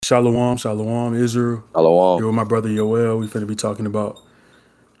Shalom, shalom, Israel. Here Shalom. with my brother Yoel. We finna be talking about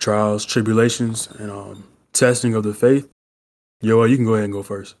trials, tribulations, and testing of the faith. Yoel, you can go ahead and go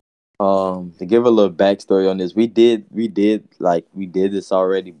first. To give a little backstory on this, we did this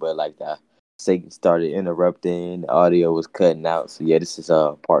already, but like that Satan started interrupting, the audio was cutting out. So yeah, this is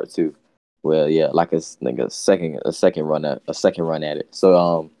part two. Well, yeah, like a second run at it.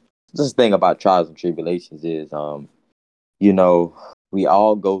 So just the thing about trials and tribulations is you know, we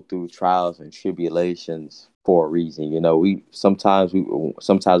all go through trials and tribulations for a reason. We sometimes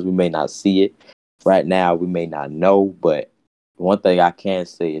we may not see it right now, we may not know, but one thing I can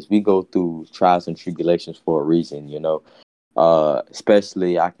say is we go through trials and tribulations for a reason.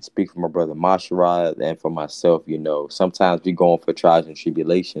 Especially I can speak for my brother Masharad and for myself. Sometimes we going for trials and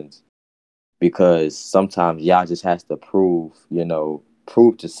tribulations because sometimes y'all just has to prove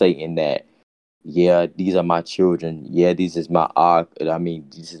to Satan that, yeah, these are my children. Yeah, this is my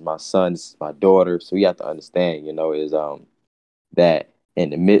this is my son, this is my daughter. So we have to understand, is that in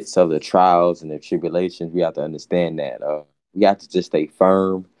the midst of the trials and the tribulations, we have to understand that we have to just stay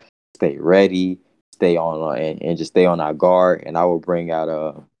firm, stay ready, stay on and just stay on our guard. And I will bring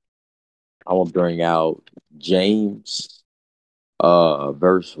out James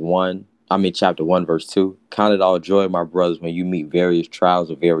verse 1. Chapter 1, verse 2. Count it all joy, my brothers, when you meet various trials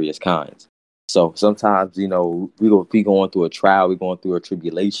of various kinds. So sometimes, we going through a trial, we going through a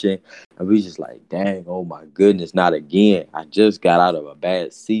tribulation, and we just like, dang, oh my goodness, not again. I just got out of a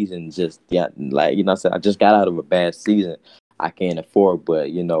bad season. I just got out of a bad season. I can't afford, but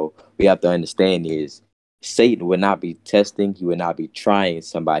we have to understand is Satan would not be testing, he would not be trying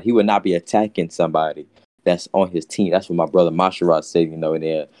somebody, he would not be attacking somebody that's on his team. That's what my brother Masharat said,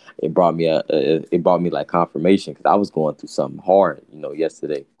 and it brought me like confirmation because I was going through something hard,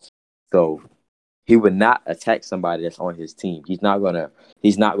 yesterday. So he would not attack somebody that's on his team. He's not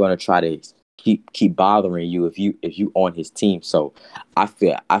gonna try to keep bothering you if you on his team. So I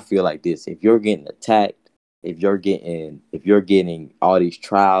feel like this. If you're getting attacked, if you're getting all these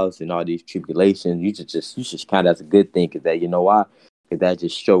trials and all these tribulations, you should kind of, that's a good thing, because that, you know why? Because that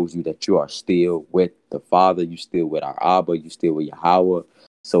just shows you that you are still with the Father, you still with our Abba, you still with Yahweh.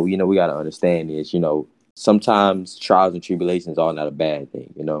 So we gotta understand is, sometimes trials and tribulations are not a bad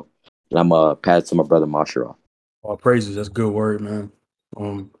thing. And I'm pass to my brother Mashara. All praises. That's a good word, man.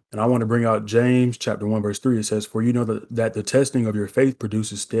 And I want to bring out James chapter 1, verse 3. It says, "For you know that the testing of your faith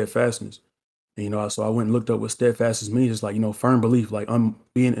produces steadfastness." And, so I went and looked up what steadfastness means. It's like, firm belief, like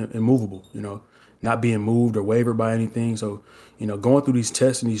being immovable, not being moved or wavered by anything. So, going through these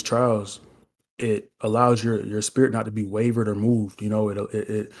tests and these trials, it allows your spirit not to be wavered or moved.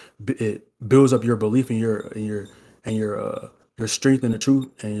 It builds up your belief in your strength in the truth,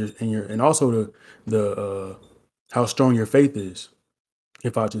 and also the how strong your faith is.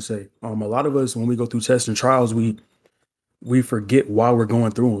 If I should say, a lot of us, when we go through tests and trials, we forget why we're going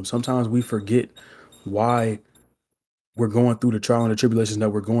through them. Sometimes we forget why we're going through the trial and the tribulations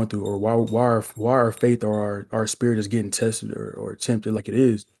that we're going through, or why our faith or our spirit is getting tested or tempted like it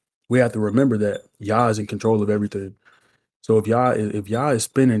is. We have to remember that Yah is in control of everything. So if Yah is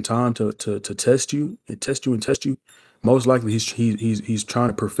spending time to test you and test you, most likely he's trying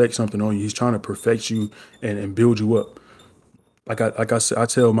to perfect something on you. He's trying to perfect you and build you up. I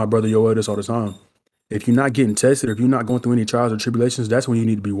tell my brother Yoel this all the time. If you're not getting tested, or if you're not going through any trials or tribulations, that's when you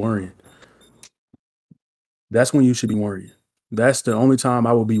need to be worrying. That's when you should be worrying. That's the only time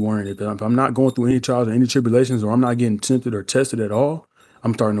I will be worrying. If I'm not going through any trials or any tribulations, or I'm not getting tempted or tested at all,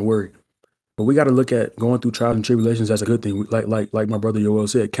 I'm starting to worry. But we got to look at going through trials and tribulations as a good thing. Like my brother Yoel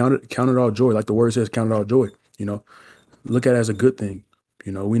said, count it all joy. Like the word says, count it all joy. Look at it as a good thing.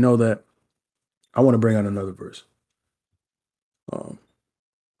 We know that. I want to bring out another verse. I'm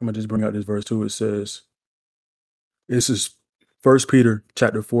gonna just bring out this verse too. It says, this is 1 Peter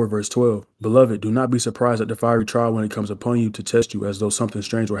chapter 4, verse 12. "Beloved, do not be surprised at the fiery trial when it comes upon you to test you, as though something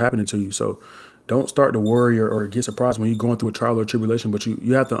strange were happening to you." So don't start to worry or get surprised when you're going through a trial or tribulation. But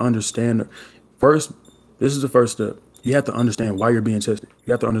you have to understand first, this is the first step. You have to understand why you're being tested.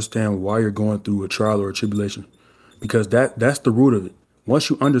 You have to understand why you're going through a trial or a tribulation, because that's the root of it.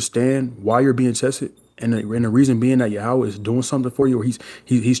 Once you understand why you're being tested, and the reason being that Yahweh is doing something for you, or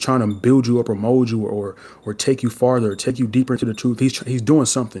he's trying to build you up or mold you, or take you farther, or take you deeper into the truth. He's doing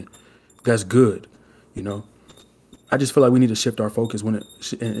something that's good. You know, I just feel like we need to shift our focus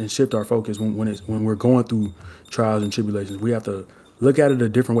and shift our focus when we're going through trials and tribulations. We have to look at it a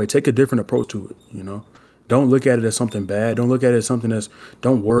different way, take a different approach to it. Don't look at it as something bad. Don't look at it as something that's.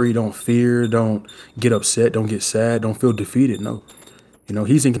 Don't worry. Don't fear. Don't get upset. Don't get sad. Don't feel defeated. No,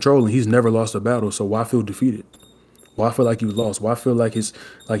 he's in control and he's never lost a battle. So why feel defeated? Why I feel like you lost? Why I feel like it's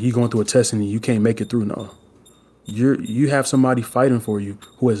like you going through a test and you can't make it through? No, you have somebody fighting for you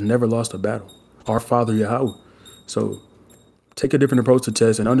who has never lost a battle. Our Father Yahweh. So take a different approach to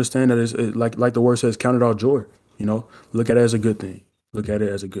tests and understand that like the word says, count it all joy. You know, look at it as a good thing. Look at it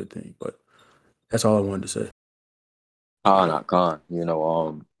as a good thing. But that's all I wanted to say. Not con, and I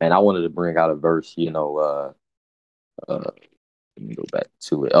wanted to bring out a verse, let me go back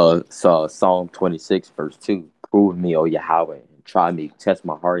to it. So Psalm 26, verse 2. Prove me, O Yahweh, and try me, test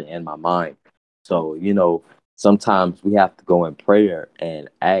my heart and my mind. So, sometimes we have to go in prayer and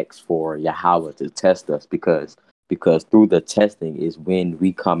ask for Yahweh to test us because through the testing is when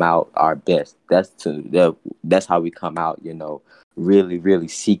we come out our best. That's how we come out, really, really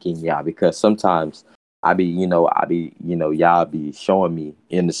seeking Yah. Because sometimes Yah be showing me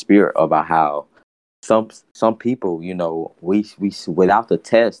in the spirit about how some people, we without the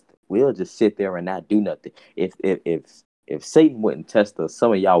test, we'll just sit there and not do nothing. If Satan wouldn't test us,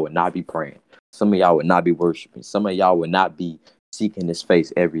 some of y'all would not be praying. Some of y'all would not be worshiping. Some of y'all would not be seeking His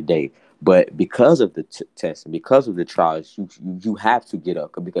face every day. But because of the test and because of the trials, you have to get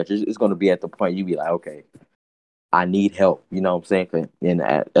up because it's going to be at the point you be like, okay, I need help. You know what I'm saying? And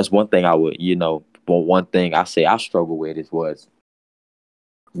that's one thing I would, but one thing I say I struggle with was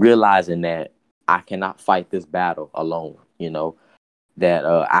realizing that I cannot fight this battle alone, that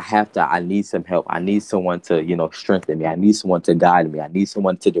I need some help. I need someone to, strengthen me. I need someone to guide me. I need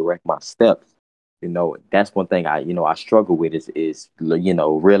someone to direct my steps. That's one thing I struggle with is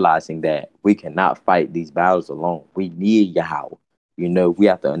realizing that we cannot fight these battles alone. We need Yahweh. We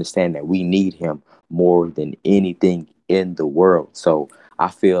have to understand that we need Him more than anything in the world. So I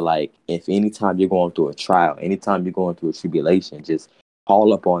feel like if anytime you're going through a trial, anytime you're going through a tribulation, just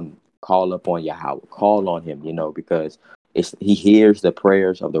call upon Yahweh, call on Him, because He hears the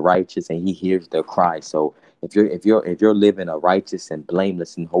prayers of the righteous and He hears their cries. So if you're living a righteous and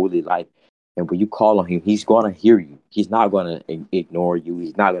blameless and holy life, and when you call on Him, He's gonna hear you. He's not gonna ignore you.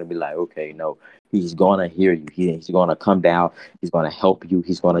 He's not gonna be like, okay, no. He's gonna hear you. He's gonna come down. He's gonna help you.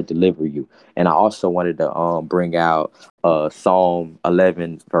 He's gonna deliver you. And I also wanted to bring out Psalm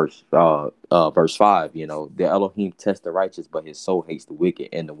 11 verse 5. The Elohim tests the righteous, but His soul hates the wicked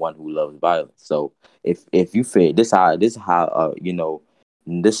and the one who loves violence. So if you feel this is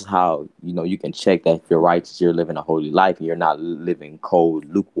how you can check that if you're righteous, you're living a holy life, and you're not living cold,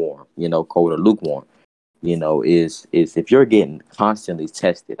 lukewarm. Cold or lukewarm. Is if you're getting constantly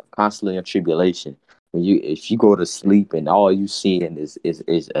tested, constantly in tribulation. If you go to sleep and all you seeing is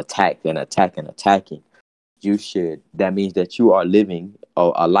attack and attack and attacking, that means that you are living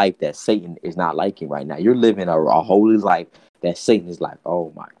a life that Satan is not liking right now. You're living a holy life that Satan is like,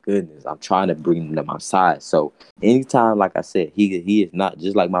 oh my goodness, I'm trying to bring him to my side. So anytime, like I said, he is not,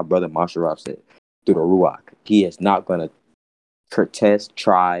 just like my brother Masharaf said, through the Ruach, he is not going to protest,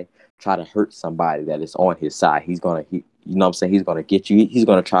 try to hurt somebody that is on his side. He's gonna, you know what I'm saying? He's gonna get you. He's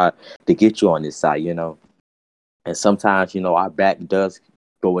gonna try to get you on his side. And sometimes, our back does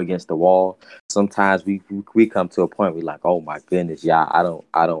go against the wall. Sometimes we come to a point where, like, oh my goodness, yeah, I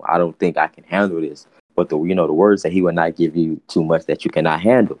don't think I can handle this. But the words that He will not give you too much that you cannot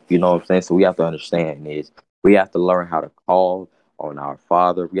handle. You know what I'm saying? So we have to understand is we have to learn how to call on our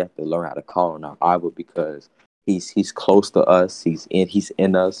Father. We have to learn how to call on our Abba because He's close to us. He's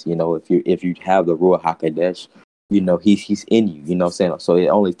in us. If you have the Ruach Hakodesh, He's in you. You know what I'm saying? So it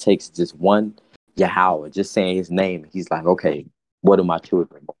only takes just one Yahweh, just saying His name. He's like, okay, what are my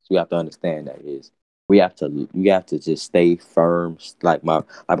children? So we have to understand that is we have to just stay firm, like my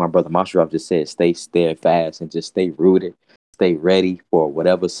brother Masharov just said, stay steadfast and just stay rooted, stay ready for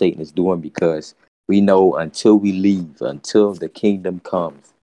whatever Satan is doing because we know until we leave, until the kingdom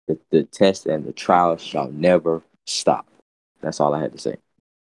comes, the test and the trial shall never stop. That's all I had to say.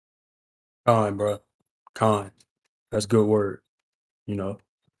 Con, bro. Con. That's good word. You know,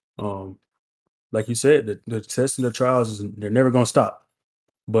 um, like you said, the tests and the trials they're never gonna stop.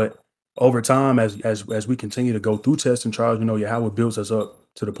 But over time, as we continue to go through tests and trials, Yahweh builds us up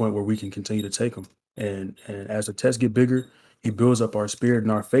to the point where we can continue to take them. And as the tests get bigger, He builds up our spirit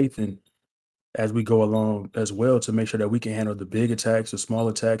and our faith, and as we go along as well to make sure that we can handle the big attacks, the small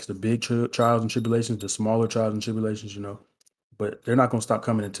attacks, the big trials and tribulations, the smaller trials and tribulations. But they're not gonna stop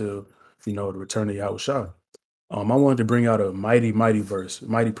coming until the return of Yahweh Shah. I wanted to bring out a mighty, mighty verse,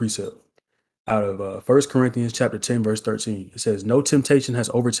 mighty precept out of 1 Corinthians chapter 10, verse 13. It says, no temptation has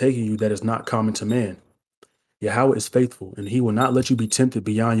overtaken you that is not common to man. Yahweh is faithful, and He will not let you be tempted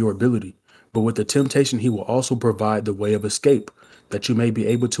beyond your ability. But with the temptation, He will also provide the way of escape, that you may be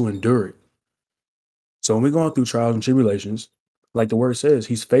able to endure it. So when we're going through trials and tribulations, Like the word says,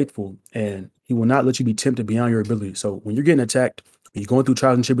 he's faithful and he will not let you be tempted beyond your ability. So when you're getting attacked, when you're going through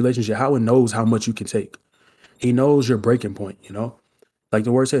trials and tribulations, Yahweh knows how much you can take. He knows your breaking point, you know? Like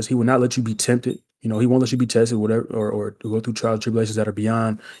the word says, he will not let you be tempted. You know, he won't let you be tested, whatever, or go through trials and tribulations that are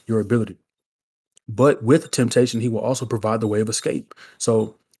beyond your ability. But with temptation, he will also provide the way of escape.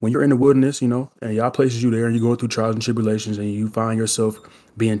 So when you're in the wilderness, you know, and Yah places you there and you're going through trials and tribulations and you find yourself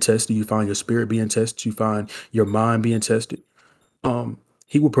being tested, you find your spirit being tested, you find your mind being tested,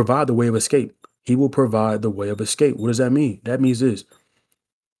 he will provide the way of escape. He will provide the way of escape. What does that mean? That means this.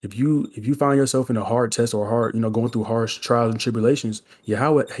 If you find yourself in a hard test or hard, you know, going through harsh trials and tribulations,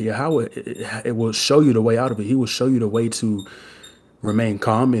 Yahweh, it will show you the way out of it. He will show you the way to remain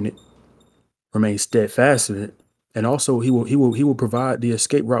calm in it, remain steadfast in it, and also he will provide the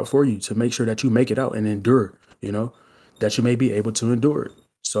escape route for you to make sure that you make it out and endure. You know, that you may be able to endure it.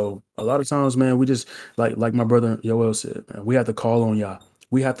 So a lot of times, man, we just like my brother Yoel said, man, we have to call on Yah.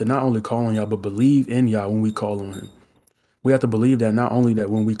 We have to not only call on Yah, but believe in Yah when we call on Him. We have to believe that not only that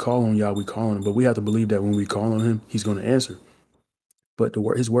when we call on Yah, we call on Him, but we have to believe that when we call on Him, He's going to answer. But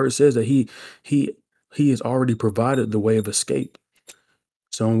His word says that He He has already provided the way of escape.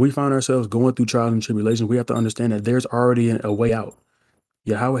 So when we find ourselves going through trials and tribulations, we have to understand that there's already a way out.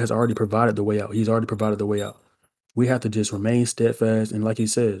 Yahweh has already provided the way out. He's already provided the way out. We have to just remain steadfast, and like He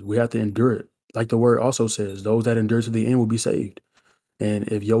says, we have to endure it. Like the word also says, those that endure to the end will be saved. And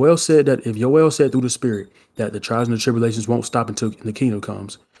if Yoel said through the Spirit that the trials and the tribulations won't stop until the kingdom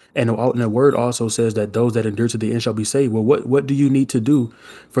comes, and the word also says that those that endure to the end shall be saved. Well, what do you need to do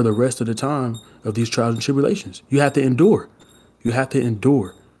for the rest of the time of these trials and tribulations? You have to endure. You have to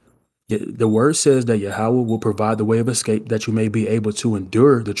endure. The word says that Yahweh will provide the way of escape that you may be able to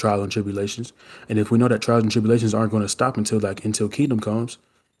endure the trial and tribulations. And if we know that trials and tribulations aren't going to stop until kingdom comes,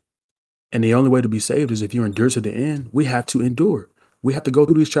 and the only way to be saved is if you endure to the end, we have to endure. We have to go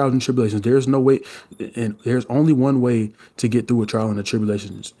through these trials and tribulations. There's no way, and there's only one way to get through a trial and a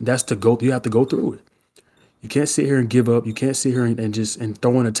tribulations. That's to go. You have to go through it. You can't sit here and give up. You can't sit here and just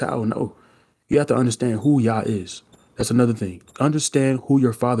throw in a towel. No, you have to understand who Yah is. That's another thing. Understand who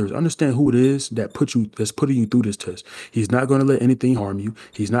your father is. Understand who it is that's putting you through this test. He's not going to let anything harm you.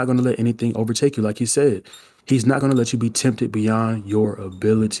 He's not going to let anything overtake you. Like He said, He's not going to let you be tempted beyond your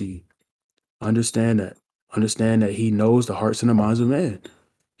ability. Understand that. Understand that He knows the hearts and the minds of man.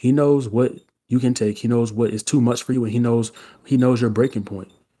 He knows what you can take. He knows what is too much for you, and He knows your breaking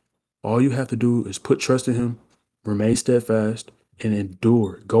point. All you have to do is put trust in Him, remain steadfast, and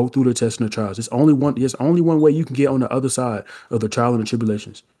endure. Go through the tests and the trials. There's only one way you can get on the other side of the trial and the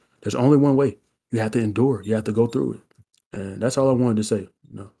tribulations. There's only one way. You have to endure. You have to go through it. And that's all I wanted to say.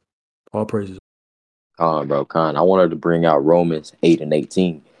 All praises. Bro, I wanted to bring out Romans 8 and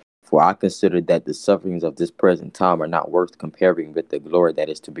 18. For I consider that the sufferings of this present time are not worth comparing with the glory that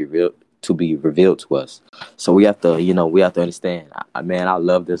is to be revealed to us. So we have to, we have to understand. Man, I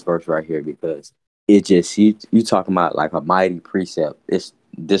love this verse right here because it just you talking about like a mighty precept. It's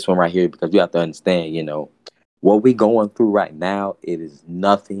this one right here because you have to understand, what we going through right now. It is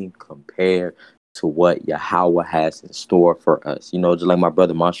nothing compared to what Yahweh has in store for us. Just like my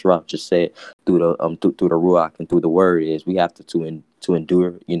brother Mashraf just said through the Ruach and through the word is we have to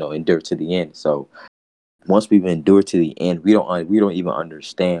endure, endure to the end. So once we've endured to the end, we don't even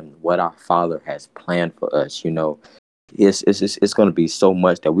understand what our Father has planned for us. It's going to be so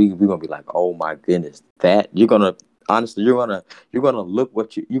much that we're going to be like, oh my goodness, that you're going to honestly you're gonna look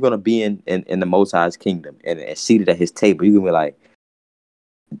what you're gonna be in the Most High's kingdom and seated at His table. You're gonna be like,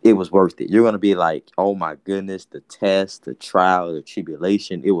 it was worth it. You're gonna be like, oh my goodness, the test, the trial, the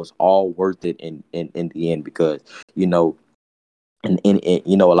tribulation, it was all worth it in the end because you know and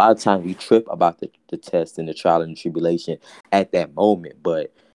a lot of times we trip about the test and the trial and the tribulation at that moment,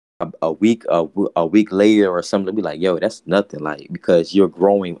 but a week later or something, be like, yo, that's nothing, like, because you're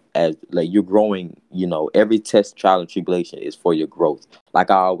growing every test, trial, and tribulation is for your growth.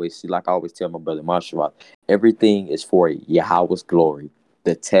 Like I always tell my brother Marshall, everything is for Yahweh's glory.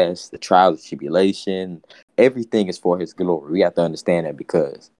 The test, the trial, the tribulation, everything is for His glory. We have to understand that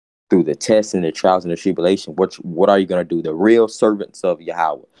because through the tests and the trials and the tribulation, what are you going to do? The real servants of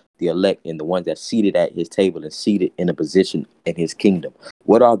Yahweh, the elect, and the ones that seated at His table and seated in a position in His kingdom.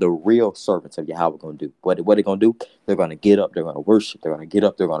 What are the real servants of Yahweh going to do? What are they going to do? They're going to get up. They're going to worship. They're going to get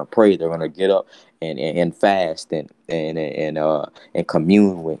up. They're going to pray. They're going to get up and fast and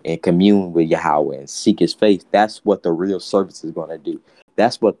commune with Yahweh and seek His face. That's what the real servants is going to do.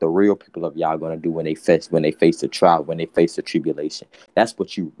 That's what the real people of Yah are going to do when they face the trial, when they face the tribulation. That's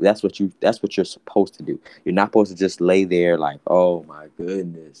what you're supposed to do. You're not supposed to just lay there like, oh my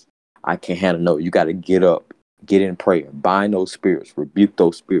goodness, I can't handle. No, you got to get up Get in prayer, bind those spirits, rebuke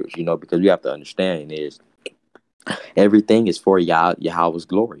those spirits, because we have to understand is everything is for Yahweh's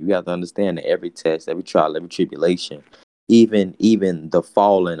glory. You have to understand that every test, every trial, every tribulation, even the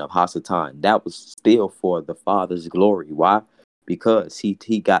falling of Hasatan, that was still for the Father's glory. Why? Because he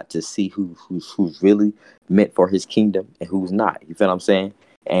got to see who's really meant for his kingdom and who's not. You feel what I'm saying?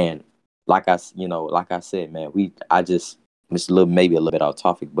 And like I said, man, I just it's a little maybe a little bit off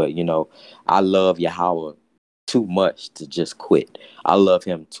topic, but I love Yahweh too much to just quit. I love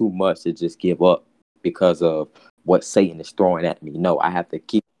him too much to just give up because of what Satan is throwing at me. No, I have to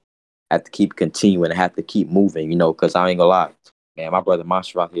keep continuing. I have to keep moving, because I ain't gonna lie. Man, my brother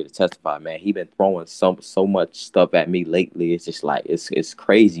Monster out here to testify, man. He been throwing so much stuff at me lately. It's just like it's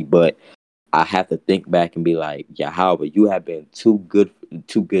crazy. But I have to think back and be like, Yahweh, you have been too good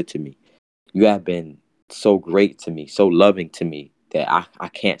to me. You have been so great to me, so loving to me that I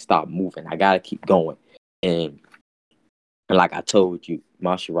can't stop moving. I gotta keep going. And like I told you,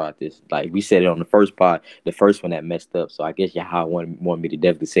 Masharat, this like we said it on the first part, the first one that messed up. So I guess Yahweh want me to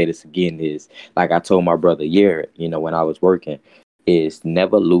definitely say this again is like I told my brother Yared, when I was working, is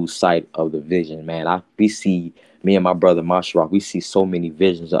never lose sight of the vision, man. We see me and my brother Masharat, we see so many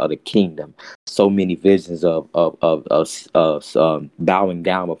visions of the kingdom, so many visions of bowing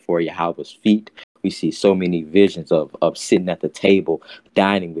down before Yahweh's feet. We see so many visions of sitting at the table,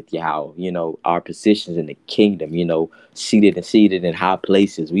 dining with Yahweh, our positions in the kingdom, seated in high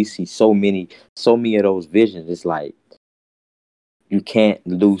places. We see so many of those visions. It's like you can't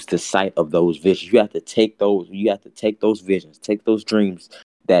lose the sight of those visions. You have to take those visions, take those dreams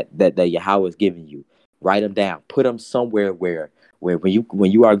that Yahweh is giving you, write them down, put them somewhere where when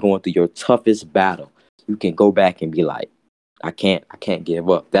you are going through your toughest battle, you can go back and be like, I can't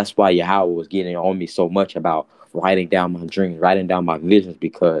give up. That's why Yahweh was getting on me so much about writing down my dreams, writing down my visions,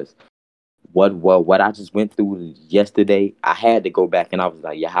 because what I just went through yesterday, I had to go back and I was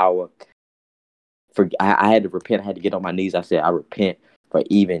like, Yahweh, I had to repent. I had to get on my knees. I said, I repent for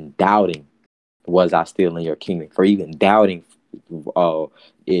even doubting, was I still in your kingdom? For even doubting, uh,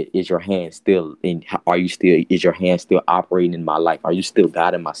 is your hand still in? Is your hand still operating in my life? Are you still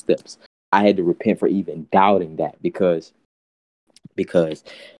guiding my steps? I had to repent for even doubting that because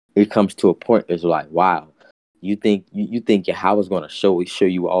it comes to a point. It's like, wow, you think Yahweh's going to show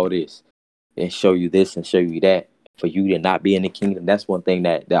you all this and show you this and show you that for you to not be in the kingdom? That's one thing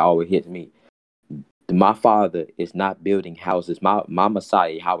that always hits me. My father is not building houses. My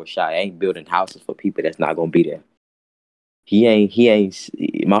Messiah, Howard Shai, ain't building houses for people that's not gonna be there. He ain't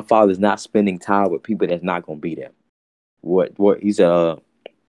my father's not spending time with people that's not gonna be there. What the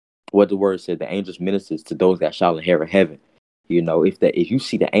word said, the angels ministers to those that shall inherit heaven. If you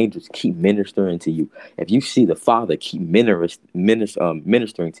see the angels keep ministering to you, if you see the Father keep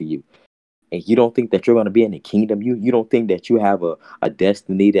ministering to you, and you don't think that you're going to be in the kingdom, you don't think that you have a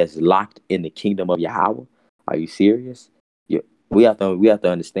destiny that's locked in the kingdom of Yahweh? Are you serious? We have to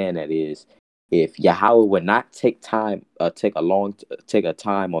understand that is, if Yahweh would not take a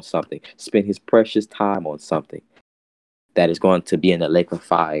time on something, spend his precious time on something that is going to be in the lake of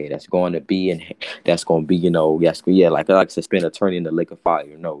fire, that's going to be, yes, yeah, like I said, spend eternity in the lake of fire.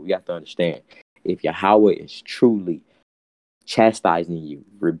 We have to understand, if Yahweh is truly chastising you,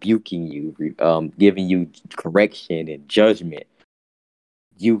 rebuking you, giving you correction and judgment,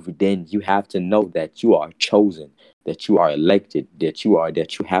 you have to know that you are chosen, that you are elected, that you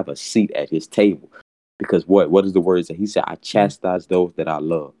have a seat at his table. Because what is the word that he said? I chastise those that I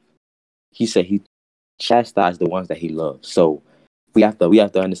love. He said he chastised the ones that he loves. So we have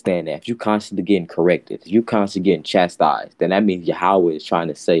to understand that if you constantly getting corrected, if you constantly getting chastised, then that means Yahweh is trying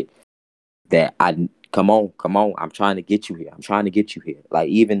to say that I come on, I'm trying to get you here. I'm trying to get you here. Like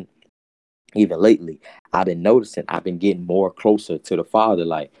even lately, I've been noticing I've been getting more closer to the Father.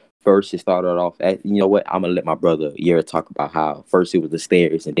 Like first it started off at, you know what? I'm gonna let my brother Yera talk about how first it was the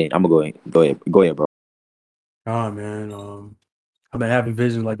stairs, and then I'm gonna go ahead, bro. Man, I've been having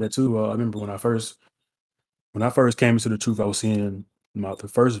visions like that too. I remember when I first came into the truth, I was seeing the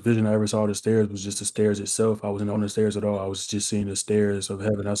first vision I ever saw of the stairs was just the stairs itself. I wasn't on the stairs at all. I was just seeing the stairs of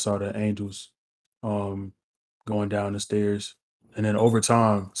heaven. I saw the angels um going down the stairs. And then over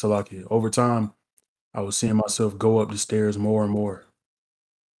time, I was seeing myself go up the stairs more and more.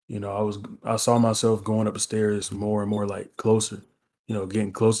 I saw myself going up the stairs more and more, like closer,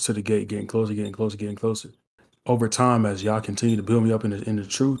 getting closer to the gate, getting closer, getting closer, getting closer. Over time, as y'all continue to build me up in the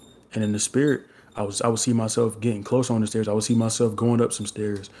truth and in the spirit, I would see myself getting closer on the stairs. I would see myself going up some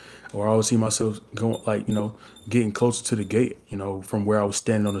stairs, or I would see myself going, like, getting closer to the gate, from where I was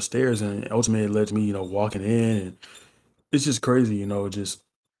standing on the stairs, and ultimately it led to me, walking in, and it's just crazy, just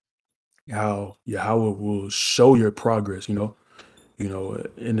how Yahweh will show your progress. In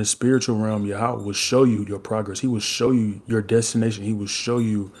the spiritual realm, Yahweh will show you your progress. He will show you your destination. He will show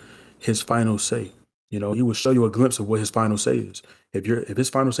you his final say. He will show you a glimpse of what his final say is. If his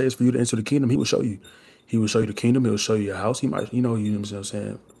final say is for you to enter the kingdom, he will show you. He will show you the kingdom. He will show you your house. He might, you know what I'm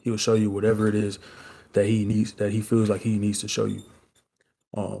saying? He will show you whatever it is that he needs, that he feels like he needs to show you.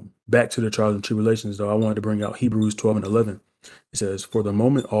 Back to the trials and tribulations, though, I wanted to bring out Hebrews 12 and 11. It says, "For the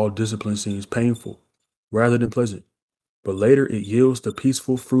moment, all discipline seems painful rather than pleasant, but later it yields the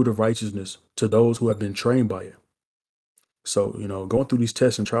peaceful fruit of righteousness to those who have been trained by it." So, going through these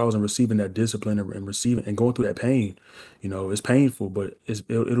tests and trials and receiving that discipline and receiving and going through that pain, it's painful, but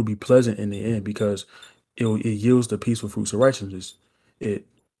it'll be pleasant in the end because it yields the peaceful fruits of righteousness. It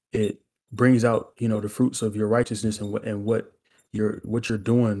it brings out, the fruits of your righteousness and what you're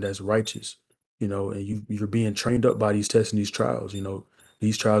doing that's righteous, and you're being trained up by these tests and these trials,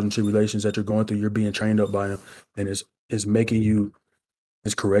 these trials and tribulations that you're going through, you're being trained up by them, and it's making you,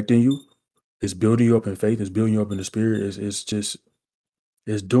 it's correcting you, it's building you up in faith, it's building you up in the spirit,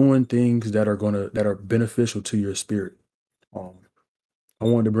 it's doing things that are beneficial to your spirit. Um, I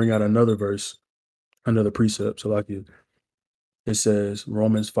wanted to bring out another verse, another precept. So it says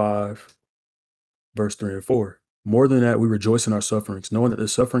Romans 5, verse 3 and 4. "More than that, we rejoice in our sufferings, knowing that the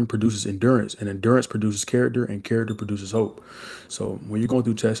suffering produces endurance, and endurance produces character, and character produces hope." So when you're going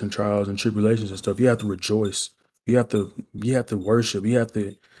through tests and trials and tribulations and stuff, you have to rejoice. You have to worship. You have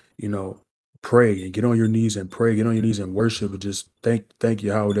to, you know, pray and get on your knees and pray, get on your knees and worship and just thank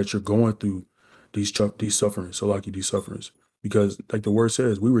Yahweh that you're going through these sufferings. So like these sufferings. Because like the word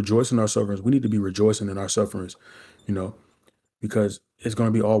says, we rejoice in our sufferings. We need to be rejoicing in our sufferings, you know because it's going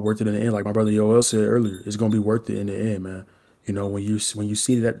to be all worth it in the end. Like my brother Yoel said earlier, it's going to be worth it in the end, man. When you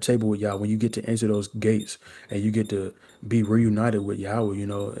seated at the table with Yahweh, when you get to enter those gates and you get to be reunited with Yahweh,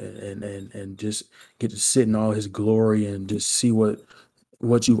 and just get to sit in all His glory and just see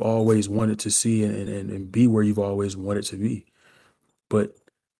what you've always wanted to see and be where you've always wanted to be. But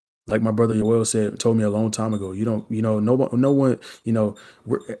like my brother Yoel told me a long time ago, you don't, no one,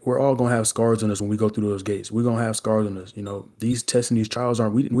 we're all gonna have scars on us when we go through those gates. We're gonna have scars on us. These tests and these trials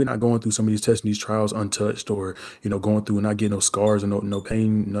we're not going through some of these tests and these trials untouched or, going through and not getting no scars and no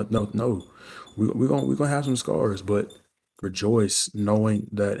pain. No. We're gonna have some scars, but rejoice knowing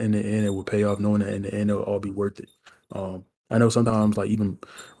that in the end it will pay off, knowing that in the end it'll all be worth it. I know sometimes, like even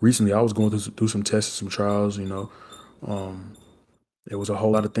recently, I was going through some tests, some trials. Um, there was a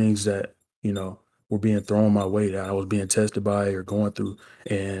whole lot of things that, were being thrown my way that I was being tested by or going through.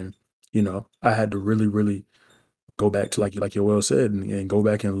 And, I had to really, really go back to like Yoel said and go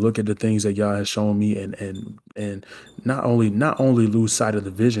back and look at the things that Yah has shown me and not only lose sight of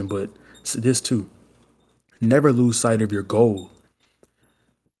the vision, but this too. Never lose sight of your goal.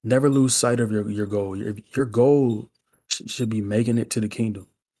 Never lose sight of your goal. Your goal should be making it to the kingdom.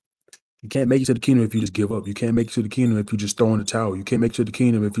 You can't make it to the kingdom if you just give up. You can't make it to the kingdom if you just throw in the towel. You can't make it to the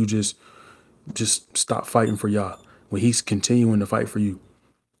kingdom if you just stop fighting for Yah when He's continuing to fight for you.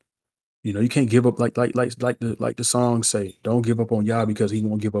 You can't give up like the songs say. Don't give up on Yah because He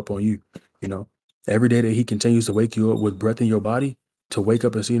won't give up on you. Every day that He continues to wake you up with breath in your body to wake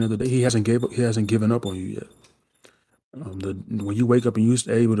up and see another day, He hasn't given up on you yet. When you wake up and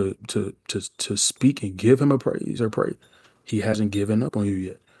you're able to speak and give Him a praise or pray, He hasn't given up on you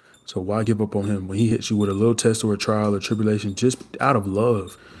yet. So why give up on Him when He hits you with a little test or a trial or tribulation just out of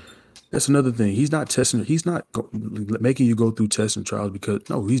love? That's another thing. He's not testing. He's not making you go through tests and trials because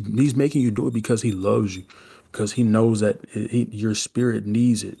no, he's making you do it because He loves you, because He knows that your spirit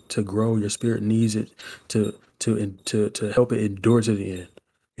needs it to grow. Your spirit needs it to help it endure to the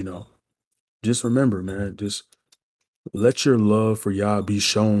end. Just remember, man. Just let your love for Yah be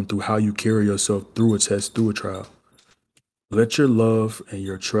shown through how you carry yourself through a test, through a trial. Let your love and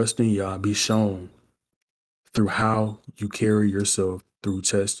your trust in Yah be shown through how you carry yourself through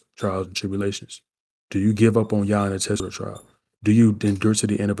tests, trials, and tribulations. Do you give up on Yah in a test or a trial? Do you endure to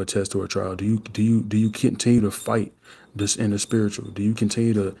the end of a test or a trial? Do you continue to fight this in the spiritual? Do you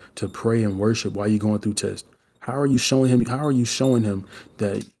continue to pray and worship while you're going through tests? How are you showing him? How are you showing him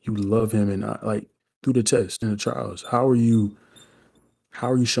that you love him and like through the tests and the trials? How are you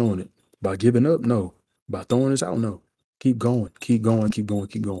showing it? By giving up? No. By throwing this out? No. Keep going. Keep going. Keep going.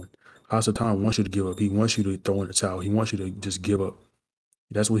 Keep going. Hasatan wants you to give up. He wants you to throw in the towel. He wants you to just give up.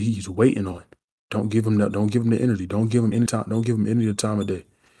 That's what He's waiting on. Don't give him that. Don't give him the energy. Don't give him any time. Don't give him any of the time of day.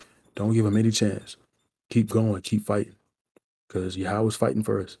 Don't give him any chance. Keep going. Keep fighting. Because Yahweh's fighting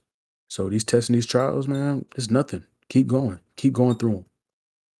for us. So these tests and these trials, man, it's nothing. Keep going. Keep going through them.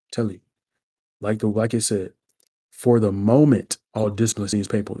 Tell you. Like it said, for the moment, all discipline seems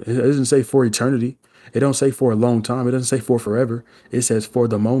painful. It doesn't say for eternity. It don't say for a long time. It doesn't say for forever. It says for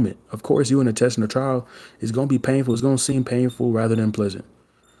the moment. Of course, you in a test and a trial, it's gonna be painful. It's gonna seem painful rather than pleasant.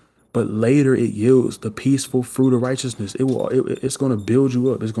 But later it yields the peaceful fruit of righteousness. It's gonna build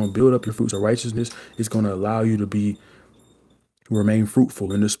you up. It's gonna build up your fruits of righteousness. It's gonna allow you to remain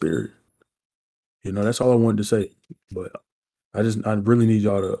fruitful in the spirit. That's all I wanted to say. But I really need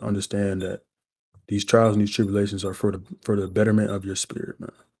y'all to understand that these trials and these tribulations are for the betterment of your spirit,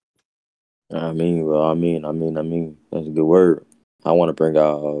 man. That's a good word. I want to bring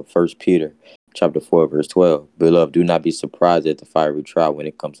out 1 Peter chapter 4, verse 12. Beloved, do not be surprised at the fiery trial when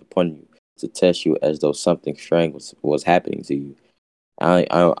it comes upon you to test you as though something strange was happening to you.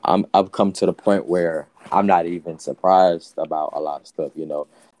 I've come to the point where I'm not even surprised about a lot of stuff.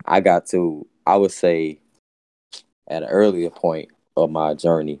 I would say at an earlier point of my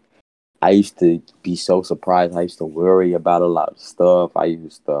journey, I used to be so surprised. I used to worry about a lot of stuff. I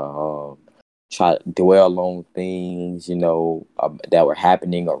used to try to dwell on things, that were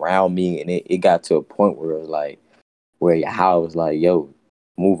happening around me, and it got to a point where it was like, where how I was like, yo,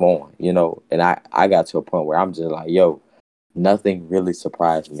 move on, and I got to a point where I'm just like, yo, nothing really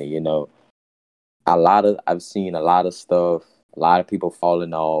surprised me, I've seen a lot of stuff, a lot of people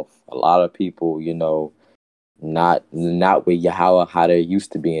falling off, a lot of people, not with Yahweh how they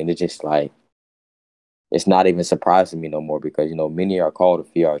used to be, and it's just like it's not even surprising me no more because many are called, a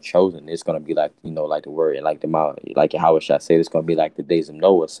few are chosen. It's gonna be like like the word, like the mount, like Yahweh shall say, it's gonna be like the days of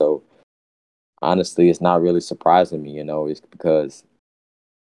Noah. So honestly, it's not really surprising me. It's because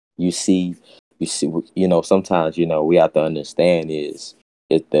you see, sometimes we have to understand is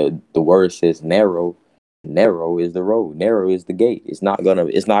if the word says narrow, narrow is the road, narrow is the gate. It's not gonna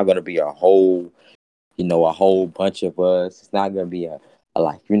be a whole bunch of us. It's not gonna be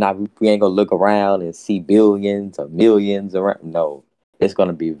like we ain't gonna look around and see billions or millions around. No, it's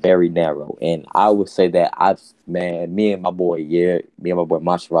gonna be very narrow. And I would say that me and my boy,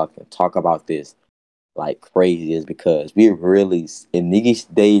 Masharak can talk about this like crazy is because we're really in these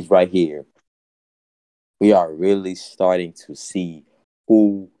days right here, we are really starting to see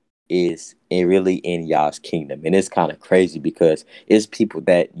who is really in Yah's kingdom. And it's kind of crazy because it's people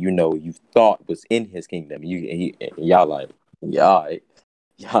that you thought was in his kingdom. Y'all like, yeah,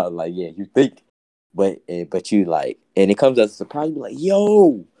 y'all like, yeah, you think, but you like, and it comes as a surprise. You be like,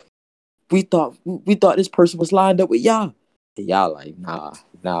 yo, we thought this person was lined up with Yah. And y'all like, no.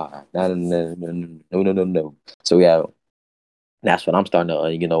 So yeah, that's what I'm starting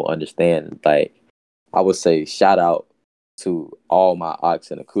to understand. Like, I would say shout out to all my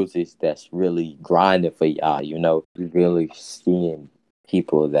ox and acoustics that's really grinding for y'all. You're really seeing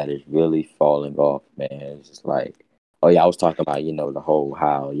people that is really falling off, man. It's just like, oh yeah, I was talking about the whole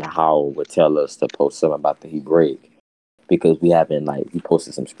how Yahweh would tell us to post something about the Hebraic because we haven't we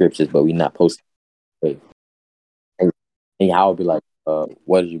posted some scriptures, but we not posting. And Yahweh would be like,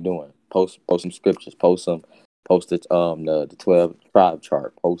 what are you doing? Post some scriptures, post it the 12 tribe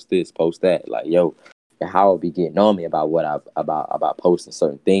chart, post this, post that. Like, yo, how be getting on me about what about posting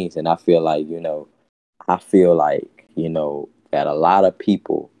certain things. And I feel like, that a lot of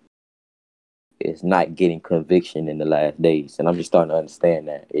people is not getting conviction in the last days. And I'm just starting to understand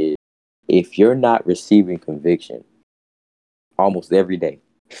that if you're not receiving conviction almost every day,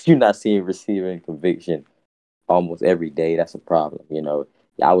 if you're not receiving conviction almost every day, that's a problem.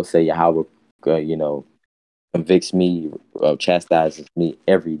 I would say Yahweh, convicts me, chastises me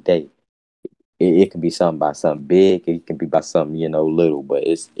every day. It can be something by something big. It can be by something little. But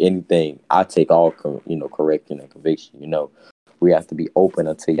it's anything. I take all correction and conviction. We have to be open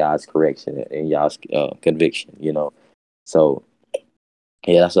unto God's correction and God's conviction. So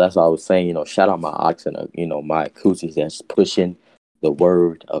yeah, that's what I was saying. Shout out my oxen, my acoustics that's pushing the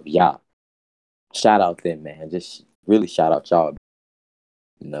word of Yah. Shout out them, man. Just really shout out y'all.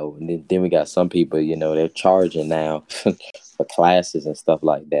 And then we got some people, they're charging now for classes and stuff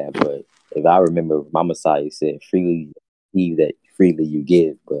like that. But if I remember, my Messiah said, freely he that freely you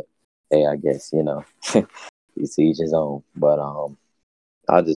give. But hey, I guess, it's each his own. But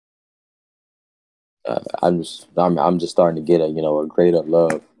I just, I'm just starting to get a greater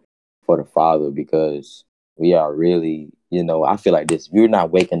love for the Father because we are really, I feel like this. We're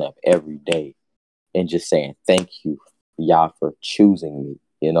not waking up every day and just saying, thank you, y'all, for choosing me.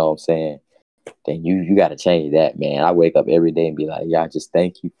 You know what I'm saying? Then you got to change that, man. I wake up every day and be like, y'all, just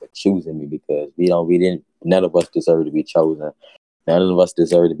thank you for choosing me because none of us deserve to be chosen. None of us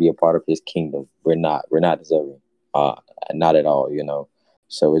deserve to be a part of his kingdom. We're not deserving. Not at all,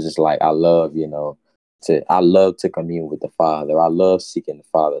 So it's just like, I love to commune with the Father. I love seeking the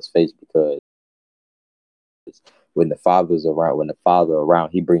Father's face because when the father's around, when the father around,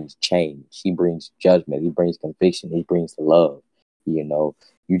 he brings change, he brings judgment, he brings conviction, he brings love. You know,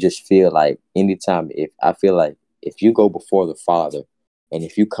 you just feel like anytime, if I feel like if you go before the father and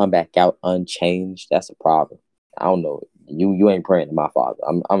if you come back out unchanged, that's a problem. I don't know. You ain't praying to my father.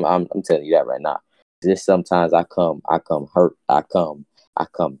 I'm telling you that right now. Just sometimes I come hurt. I come.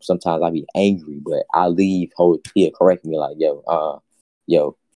 Sometimes I be angry, but I leave. He'll correct me like,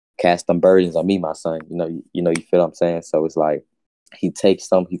 yo, cast them burdens on me, my son. You feel what I'm saying? So it's like he takes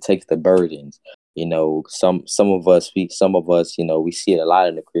the burdens. Some of us, we see it a lot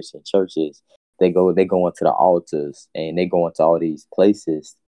in the Christian churches. They go into the altars and they go into all these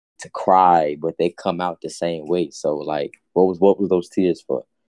places to cry, but they come out the same way. So like, what was those tears for?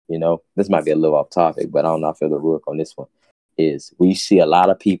 This might be a little off topic, but I don't know if I feel the root on this one. Is we see a lot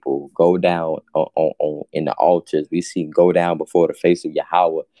of people go down on in the altars. We see go down before the face of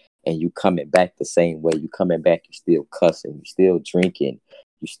Yahweh, and you coming back the same way. You coming back, you still cussing, you still drinking,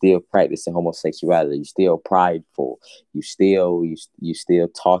 you still practicing homosexuality, you still prideful, you still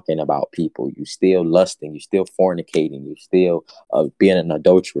talking about people, you still lusting, you still fornicating, you still being an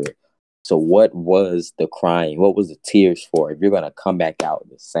adulterer. So what was the crying? What was the tears for if you're gonna come back out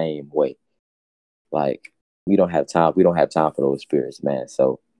the same way? Like, we don't have time. We don't have time for those spirits, man.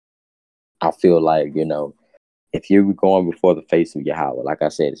 So I feel like, if you're going before the face of Yahweh, like I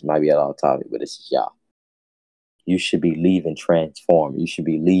said, this might be a lot of topic, but this is Yah. You should be leaving transformed. You should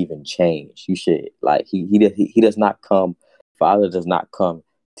be leaving changed. You should, like, he does not come. Father does not come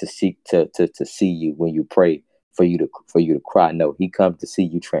to seek to see you when you pray for you to cry. No, he comes to see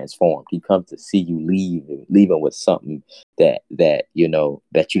you transformed. He comes to see you leaving with something that you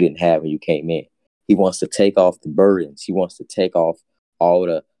didn't have when you came in. He wants to take off the burdens. He wants to take off all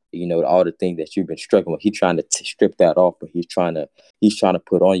the all the things that you've been struggling with. He's trying to strip that off, but he's trying to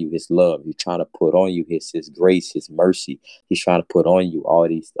put on you his love. He's trying to put on you his grace, his mercy. He's trying to put on you all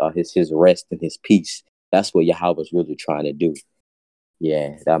these his rest and his peace. That's what Yahweh's really trying to do.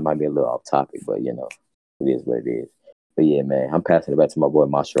 Yeah, that might be a little off topic, but it is what it is. But yeah, man, I'm passing it back to my boy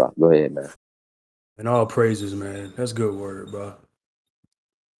Mashra. Go ahead, man. And all praises, man. That's good word, bro.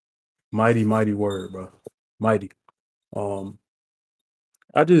 Mighty, mighty word, bro. Mighty. Um,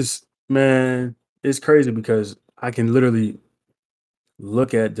 man, it's crazy because I can literally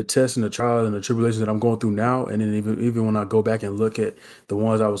look at the tests and the trials and the tribulations that I'm going through now, and then even when I go back and look at the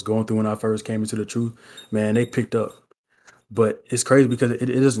ones I was going through when I first came into the truth, man, they picked up. But it's crazy because it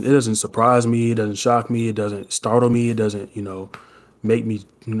doesn't surprise me, it doesn't shock me, it doesn't startle me, it doesn't make me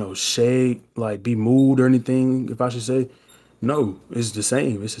shake, like be moved or anything, if I should say. No, it's the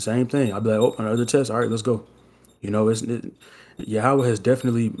same. It's the same thing. I'll be like, oh, another test. All right, let's go. Yahweh has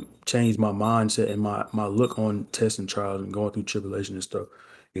definitely changed my mindset and my look on tests and trials and going through tribulation and stuff.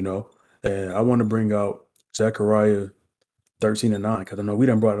 You know, and I want to bring out Zechariah 13:9 because I know we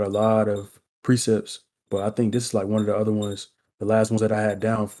done brought out a lot of precepts, but I think this is like one of the other ones, the last ones that I had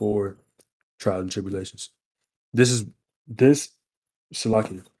down for trials and tribulations. This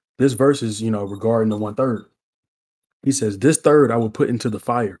Salakia. This verse is regarding the 1/3. He says, "This third I will put into the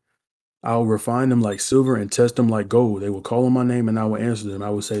fire. I will refine them like silver and test them like gold. They will call on my name and I will answer them. I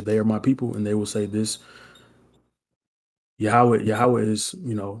will say, they are my people. And they will say this, Yahweh is,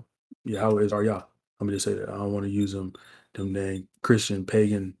 Yahweh is our Yah. I'm going to say that. I don't want to use them dang Christian,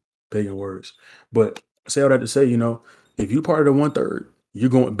 pagan words. But say all that to say, if you part of the 1/3, you're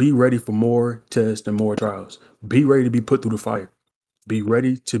going to be ready for more tests and more trials. Be ready to be put through the fire. Be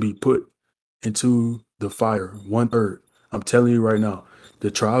ready to be put into the fire. 1/3. I'm telling you right now, the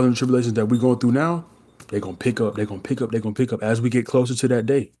trials and tribulations that we're going through now, they're gonna pick up, they're gonna pick up, they're gonna pick up as we get closer to that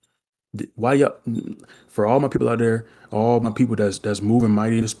day. Why y'all, for all my people out there, all my people that's moving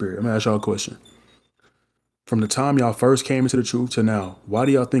mighty in the spirit, I'm gonna ask y'all a question. From the time y'all first came into the truth to now, why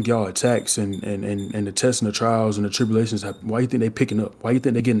do y'all think y'all attacks and the tests and the trials and the tribulations why you think they picking up? Why you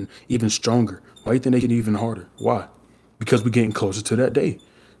think they getting even stronger? Why you think they getting even harder? Why? Because we're getting closer to that day.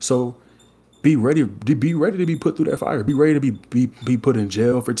 So be ready. Be ready to be put through that fire. Be ready to be put in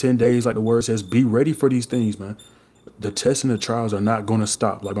jail for 10 days, like the word says. Be ready for these things, man. The tests and the trials are not going to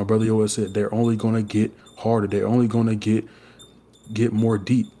stop. Like my brother always said, they're only going to get harder. They're only going to get more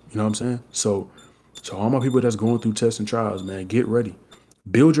deep. You know what I'm saying? So all my people that's going through tests and trials, man, get ready.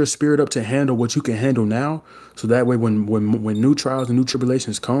 Build your spirit up to handle what you can handle now, so that way when new trials and new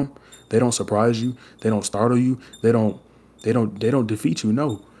tribulations come, they don't surprise you. They don't startle you. They don't defeat you.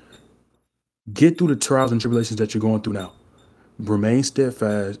 No, get through the trials and tribulations that you're going through now. Remain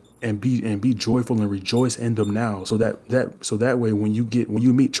steadfast and be joyful and rejoice in them now. So that way when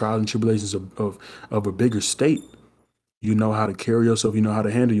you meet trials and tribulations of a bigger state, you know how to carry yourself, you know how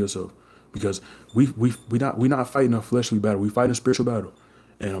to handle yourself. because we not fighting a fleshly battle. We fighting a spiritual battle,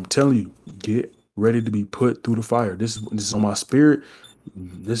 and I'm telling you, get ready to be put through the fire. This is on my spirit.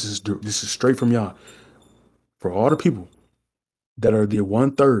 This is straight from y'all. For all the people that are the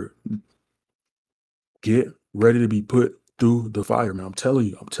 1/3, get ready to be put through the fire, man. I'm telling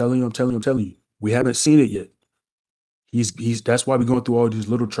you. I'm telling you. I'm telling you. I'm telling you. We haven't seen it yet. He's That's why we're going through all these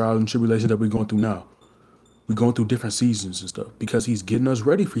little trials and tribulations that we're going through now. We're going through different seasons and stuff because he's getting us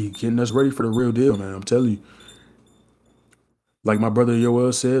ready for the real deal, man. I'm telling you. Like my brother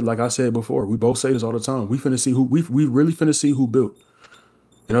Yoel said, like I said before, we both say this all the time. We finna see who we really finna see who built.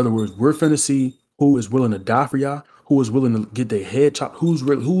 In other words, we're finna see who is willing to die for y'all, who is willing to get their head chopped, who's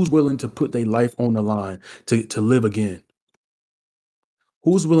willing to put their life on the line to live again.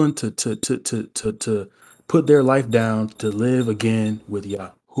 Who's willing to put their life down to live again with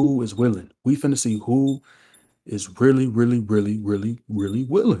y'all? Who is willing? We finna see who is really, really, really, really, really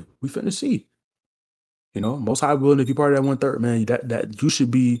willing. We finna see. Most high willing. If you're part of that 1/3, man, that you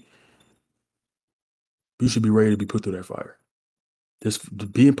should be ready to be put through that fire. This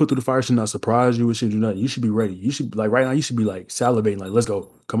being put through the fire should not surprise you. It should do nothing. You should be ready. You should like right now. You should be like salivating. Like, let's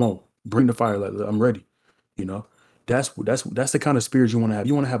go. Come on, bring the fire. Like, I'm ready. You know, that's the kind of spirit you want to have.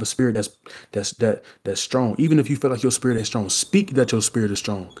 You want to have a spirit that's strong. Even if you feel like your spirit is strong, speak that your spirit is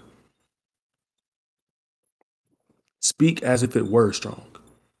strong. Speak as if it were strong.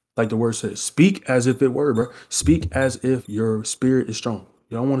 Like the word says, speak as if it were, bro. Speak as if your spirit is strong.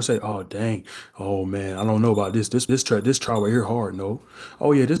 You don't want to say, "Oh dang, oh man, I don't know about this. This trial right here hard." No,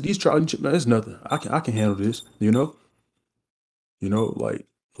 oh yeah, these trials, man, it's nothing. I can handle this. Like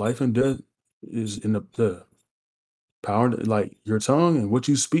life and death is in the power. Like your tongue and what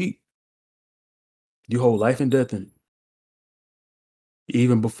you speak, you hold life and death in it.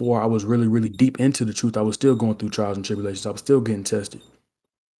 Even before I was really, really deep into the truth, I was still going through trials and tribulations. I was still getting tested.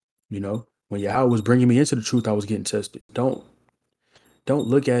 When Yahweh was bringing me into the truth, I was getting tested. Don't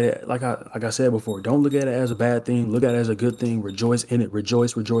look at it like I said before. Don't look at it as a bad thing. Look at it as a good thing. Rejoice in it.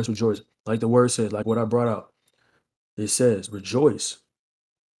 Rejoice, rejoice, rejoice. Like the word said, like what I brought out. It says, rejoice.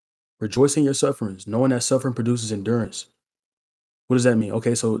 Rejoice in your sufferings, knowing that suffering produces endurance. What does that mean?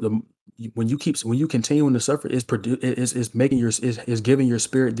 Okay, so when you continue in the suffer, it's making is giving your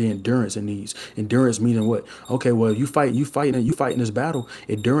spirit the endurance it needs. Endurance meaning what? Okay, well you fight in this battle.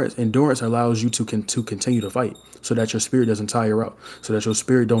 Endurance allows you to continue to fight, so that your spirit doesn't tire out, so that your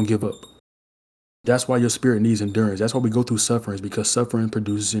spirit don't give up. That's why your spirit needs endurance. That's why we go through sufferings, because suffering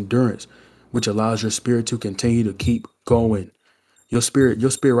produces endurance, which allows your spirit to continue to keep going. Your spirit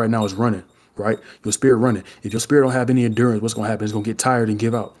right now is running, right? Your spirit running. If your spirit don't have any endurance, what's gonna happen? It's gonna get tired and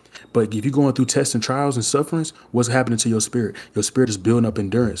give out. But if you're going through tests and trials and sufferings, what's happening to your spirit? Your spirit is building up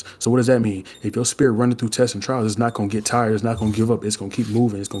endurance. So what does that mean? If your spirit running through tests and trials, it's not gonna get tired, it's not gonna give up, it's gonna keep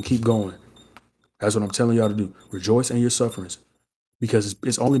moving, it's gonna keep going. That's what I'm telling y'all to do. Rejoice in your sufferings. Because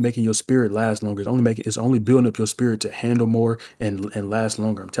it's only making your spirit last longer. It's only building up your spirit to handle more and last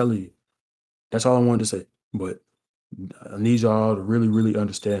longer. I'm telling you. That's all I wanted to say. But I need y'all to really, really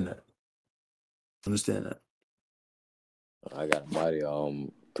understand that. Understand that. I got a mighty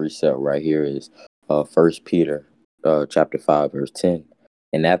precept right here is 1 Peter chapter 5 verse 10.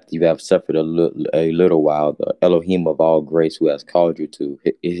 And after you have suffered a little while, the Elohim of all grace, who has called you to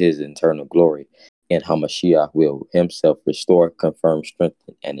his eternal glory, and Hamashiach will himself restore, confirm,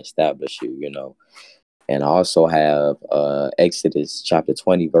 strengthen, and establish you. And I also have Exodus chapter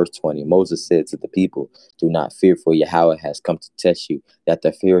 20, verse 20. Moses said to the people, "Do not fear, for Yahweh has come to test you, that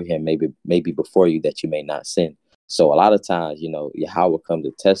the fear of him may be before you, that you may not sin." So a lot of times, Yahweh come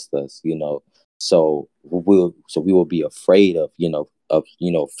to test us, so we will be afraid of,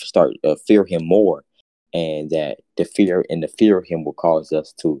 start fear him more, and that the fear of him will cause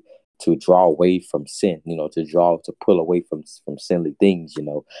us to draw away from sin, to pull away from sinly things, and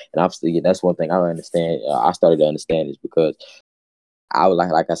obviously that's one thing I understand. I started to understand is because I would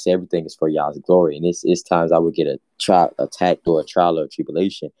like I said, everything is for y'all's glory, and it's times I would get attacked or a trial or a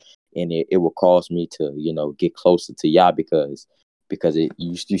tribulation, and it will cause me to get closer to y'all because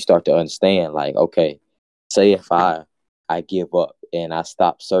you start to understand, like, okay, say if I give up and I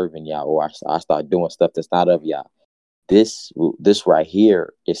stop serving y'all, or I start doing stuff that's not of y'all. This right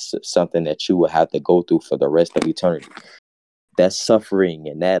here is something that you will have to go through for the rest of eternity. That suffering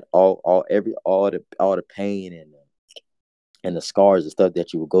and that all the pain and the scars and stuff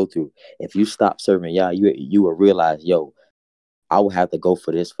that you will go through. If you stop serving Yah, you will realize, yo, I will have to go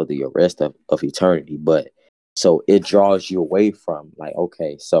for this for the rest of eternity. But so it draws you away from, like,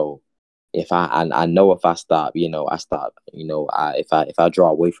 okay, so if I know if I stop, I stop, if I draw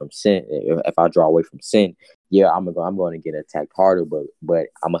away from sin, if I draw away from sin, yeah, I'm going to get attacked harder, but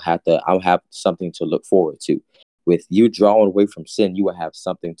I'm gonna have something to look forward to. With you drawing away from sin, you will have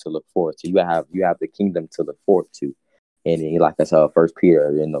something to look forward to. You have the kingdom to look forward to. And like I saw First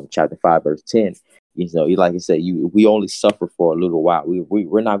Peter, chapter 5, verse 10. Like I said, we only suffer for a little while.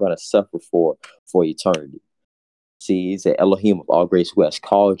 We're not going to suffer for eternity. See, he's the Elohim of all grace who has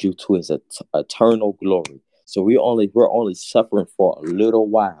called you to his eternal glory. So we're only suffering for a little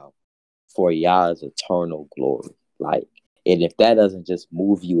while for Yah's eternal glory. Like, and if that doesn't just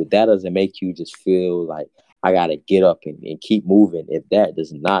move you, if that doesn't make you just feel like I gotta get up and keep moving, if that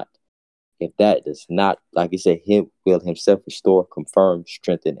does not, like I said, him will himself restore, confirm,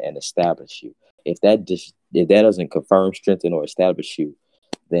 strengthen, and establish you. If that doesn't confirm, strengthen, or establish you,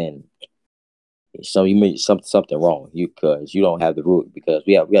 then you made something wrong. Because you don't have the root. Because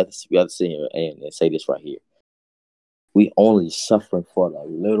we have to sit here and say this right here. We only suffering for a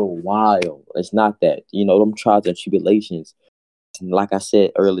little while. It's not that, them trials and tribulations, like I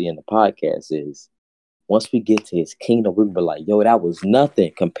said earlier in the podcast, is once we get to his kingdom, we'll be like, yo, that was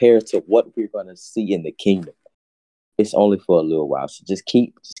nothing compared to what we're gonna see in the kingdom. It's only for a little while. So just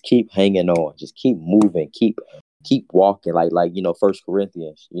keep hanging on. Just keep moving. Keep walking. Like First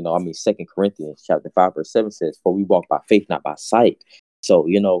Corinthians, Second Corinthians chapter 5, verse 7 says, for we walk by faith, not by sight. So,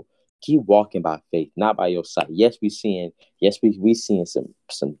 keep walking by faith, not by your sight. Yes, we seeing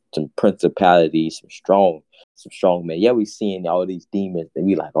some principalities, some strong men. Yeah, we seeing all these demons, and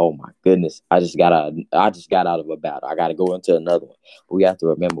we like, oh my goodness, I just got out of a battle. I gotta go into another one. But we have to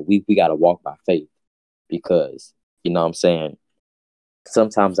remember we gotta walk by faith, because you know what I'm saying,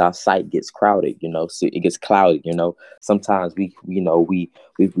 sometimes our sight gets crowded, so it gets cloudy, sometimes we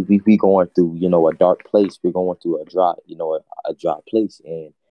going through, a dark place. We're going through a dry place,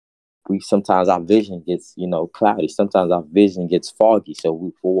 and sometimes our vision gets, cloudy. Sometimes our vision gets foggy.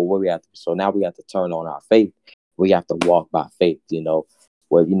 So so now we have to turn on our faith. We have to walk by faith,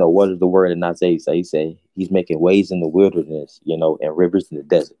 what does the word in Isaiah say? He said he's making ways in the wilderness, and rivers in the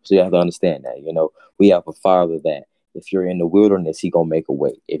desert. So you have to understand that, we have a Father that if you're in the wilderness, he's going to make a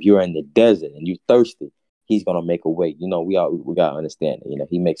way. If you're in the desert and you're thirsty, he's going to make a way. We got to understand that,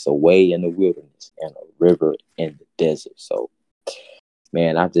 he makes a way in the wilderness and a river in the desert. So,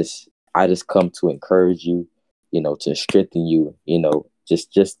 man, I just come to encourage you, to strengthen you,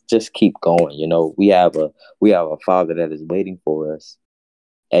 just keep going. We have a Father that is waiting for us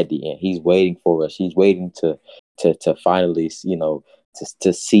at the end. He's waiting for us. He's waiting to finally,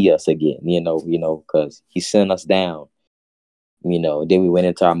 to see us again, because he sent us down, then we went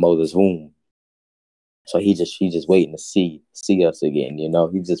into our mother's womb. So he's just waiting to see us again,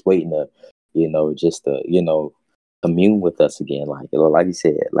 he's just waiting to, commune with us again. Like he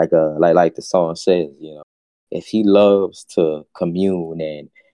said, like the song says, if he loves to commune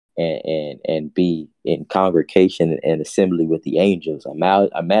and be in congregation and assembly with the angels,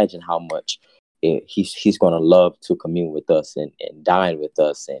 imagine how much he's going to love to commune with us and dine with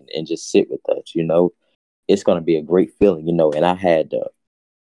us and just sit with us. It's going to be a great feeling, and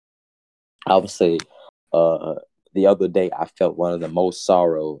I would say the other day I felt one of the most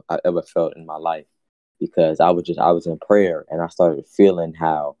sorrow I ever felt in my life, because I was in prayer and I started feeling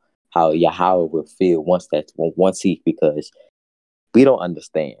how Yahweh will feel because we don't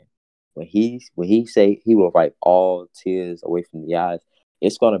understand when he say he will wipe all tears away from the eyes.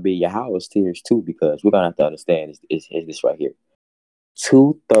 It's gonna be Yahweh's tears too, because we're gonna have to understand is this right here.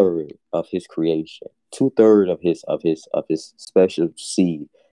 2/3 of his creation, 2/3 of his special seed,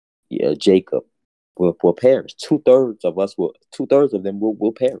 Jacob, will perish. 2/3 of us will 2/3 of them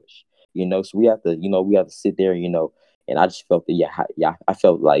will perish. So we have to sit there, and I just felt that I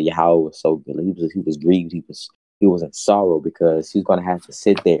felt like Yahweh was so good. He was grieved. He was in sorrow, because he's gonna have to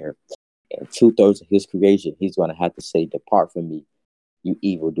sit there, and 2/3 of his creation, he's gonna have to say, "Depart from me, you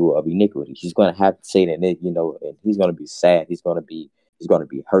evildoer of iniquity." He's gonna have to say that, and he's gonna be sad. He's gonna be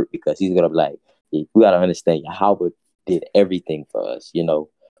hurt, because he's gonna be like, we gotta understand Yahweh did everything for us.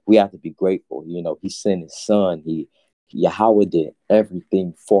 We have to be grateful. He sent his son. Yahweh did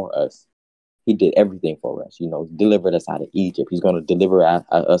everything for us. He did everything for us. He delivered us out of Egypt. He's going to deliver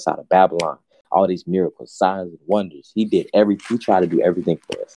us out of Babylon. All these miracles, signs, and wonders. He did everything. He tried to do everything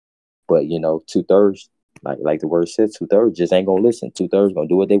for us. But 2/3, like the word says, 2/3 just ain't gonna listen. 2/3 gonna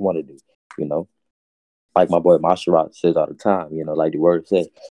do what they want to do. Like my boy Masharat says all the time. Like the word says,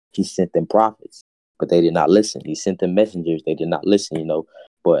 he sent them prophets, but they did not listen. He sent them messengers. They did not listen.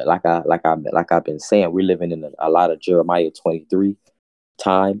 But like I've been saying, we're living in a lot of Jeremiah 23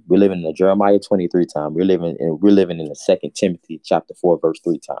 time. We're living in the Jeremiah 23 time. We're living in the 2 Timothy chapter 4 verse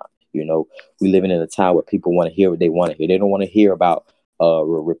 3 time. We're living in a time where people want to hear what they want to hear. They don't want to hear about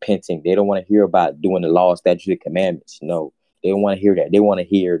repenting. They don't want to hear about doing the law, statutes, and commandments. No, they don't want to hear that. They want to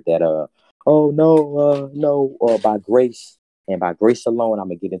hear that oh no, by grace and by grace alone I'm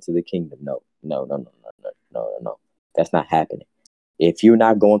gonna get into the kingdom. No. That's not happening. If you're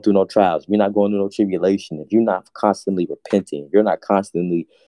not going through no trials, if you're not going through no tribulation, if you're not constantly repenting, if you're not constantly,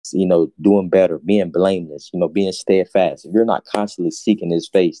 doing better, being blameless, being steadfast, if you're not constantly seeking his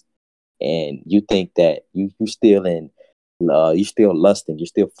face, and you think that you still in, you're still lusting, you're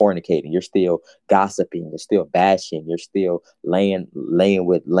still fornicating, you're still gossiping, you're still bashing, you're still laying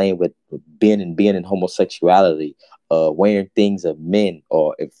with being in homosexuality, wearing things of men,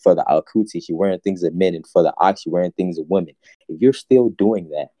 or if for the akutis, you're wearing things of men, and for the ox, you're wearing things of women. If you're still doing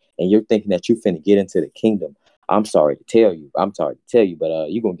that and you're thinking that you finna get into the kingdom, I'm sorry to tell you, but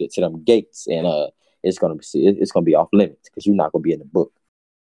you're gonna get to them gates, and it's gonna be off limits, because you're not gonna be in the book.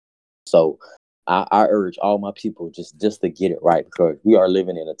 So I urge all my people just to get it right, because we are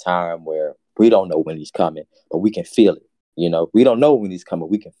living in a time where we don't know when he's coming, but we can feel it. We don't know when he's coming.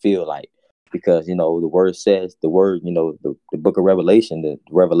 We can feel, like, because, the word says, the book of Revelation, the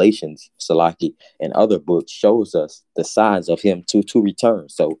Revelations, Salaki, and other books shows us the signs of him to return.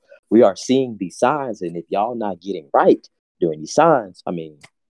 So we are seeing these signs. And if y'all not getting right during these signs, I mean,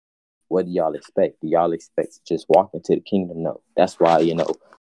 what do y'all expect? Do y'all expect to just walk into the kingdom? No. That's why,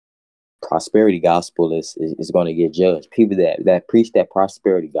 prosperity gospel is going to get judged. People that preach that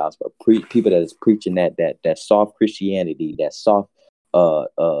prosperity gospel, people that is preaching that soft Christianity, that soft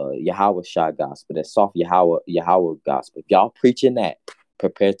Yahweh Shah gospel, that soft Yahweh gospel. If y'all preaching that,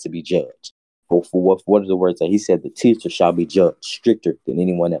 prepare to be judged. For what are the words that he said? The teacher shall be judged stricter than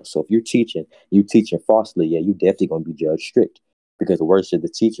anyone else. So if you're teaching falsely, yeah, you definitely going to be judged strict, because the word said the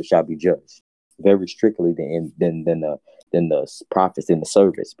teacher shall be judged very strictly than the prophets in the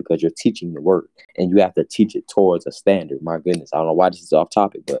service, because you're teaching the word, and you have to teach it towards a standard. My goodness, I don't know why this is off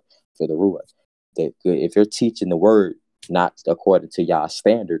topic, but for the rules, if you're teaching the word not according to y'all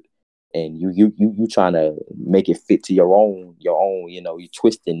standard, and you trying to make it fit to your own, you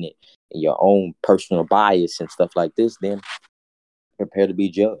twisting it in your own personal bias and stuff like this, then prepare to be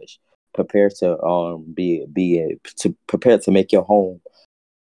judged. Prepare to prepare to make your home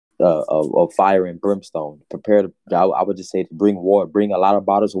of fire and brimstone. Prepare to, I would just say, to bring a lot of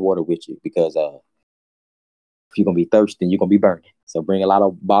bottles of water with you, because if you're gonna be thirsty, you're gonna be burning. So bring a lot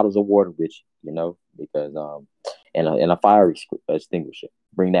of bottles of water with you, because and a fire extinguisher.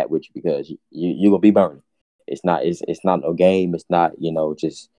 Bring that with you, because you're gonna be burning. It's not no game. It's not,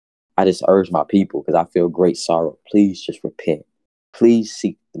 I just urge my people, because I feel great sorrow. Please just repent. Please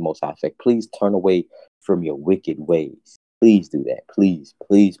seek the Most High. Please turn away from your wicked ways. Please do that. Please,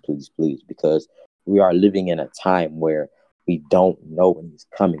 because we are living in a time where we don't know when he's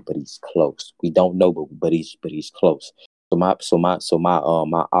coming, but he's close. We don't know, but he's close. So my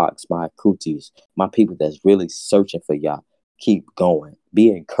ox, my kutis, my people that's really searching for y'all, keep going. Be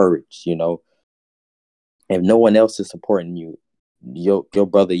encouraged. If no one else is supporting you, your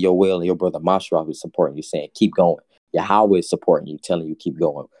brother Yoel and your brother Mashraf is supporting you, saying keep going. Yahweh is supporting you, telling you keep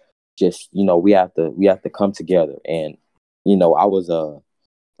going. Just, we have to come together. And I was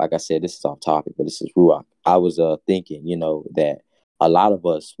like I said, this is off topic, but this is Ruach. I was thinking, that a lot of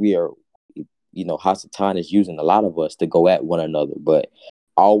us, we are, Hasatan is using a lot of us to go at one another. But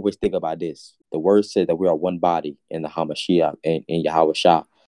I always think about this. The word said that we are one body in the Hamashiach and in Yahweh Shah.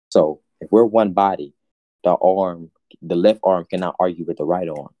 So if we're one body, the left arm cannot argue with the right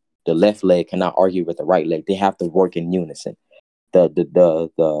arm. The left leg cannot argue with the right leg. They have to work in unison. The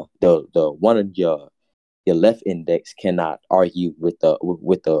one of your left index cannot argue with the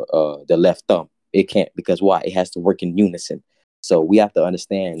left thumb. It can't, because why? It has to work in unison. So we have to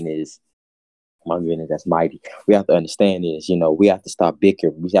understand is, my goodness, that's mighty. We have to understand is, we have to stop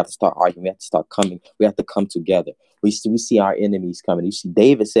bickering. We have to start arguing. We have to start coming. We have to come together. We see our enemies coming. You see,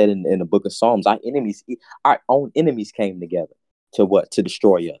 David said in the book of Psalms, our own enemies came together to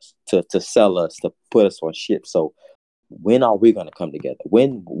destroy us, to sell us, to put us on ships. So when are we going to come together?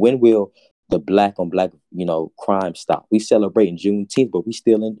 When will the black on black, crime stop? We celebrating Juneteenth,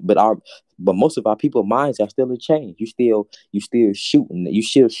 but most of our people's minds are still in change. You still shooting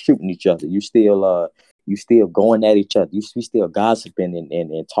each other. You still going at each other. You still gossiping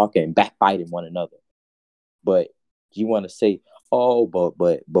and talking and backbiting one another. But you want to say, oh, but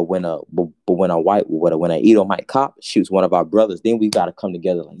when an Edomite cop shoots one of our brothers, then we got to come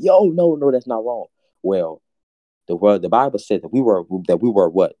together like, yo, no, that's not wrong. Well, the Bible said that we were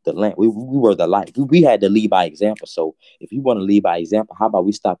what? The lamp. We were the light. We had to lead by example. So if you want to lead by example, how about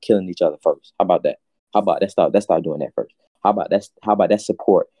we stop killing each other first? How about that? How about that start doing that first? How about that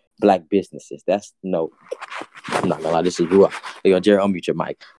support black businesses? That's I'm not gonna lie, this is real. Hey, yo, Jerry, unmute your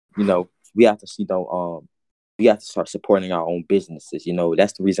mic. You know, we have to see we have to start supporting our own businesses. You know,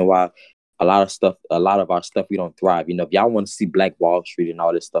 that's the reason why a lot of our stuff we don't thrive. You know, if y'all want to see Black Wall Street and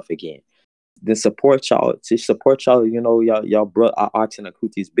all this stuff again, then support y'all. To support y'all, you know, y'all bro, Ox and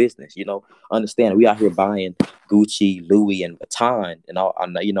Akuti's business. You know, understand we out here buying Gucci, Louis, and Vuitton, and all.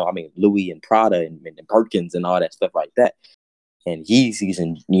 You know, I mean Louis and Prada and Perkins and all that stuff like that, and Yeezys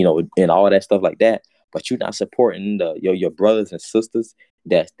and you know and all that stuff like that. But you're not supporting your brothers and sisters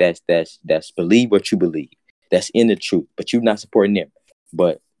that's believe what you believe, that's in the truth. But you're not supporting them.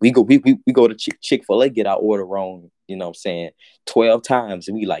 But we go to Chick-fil-A, get our order wrong, you know what I'm saying, 12 times,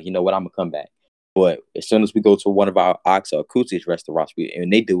 and we like, you know what, I'm gonna come back. But as soon as we go to one of our Ox or Acoustic restaurants,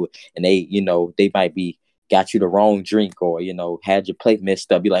 and they do it, and they, you know, they might be got you the wrong drink or, you know, had your plate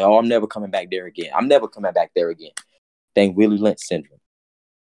messed up. Be like, oh, I'm never coming back there again. I'm never coming back there again. Thank Willie Lynch syndrome.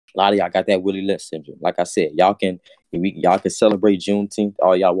 A lot of y'all got that Willie Lynch syndrome. Like I said, y'all can celebrate Juneteenth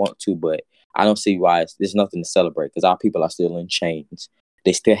all y'all want to, but I don't see why there's nothing to celebrate because our people are still in chains.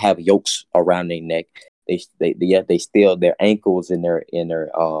 They still have yokes around their neck. They still their ankles and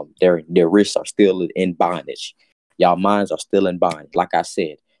their wrists are still in bondage. Y'all minds are still in bondage. Like I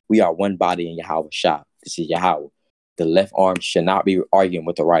said, we are one body in Yahweh Shah. This is Yahweh. The left arm should not be arguing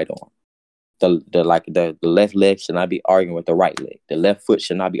with the right arm. The left leg should not be arguing with the right leg. The left foot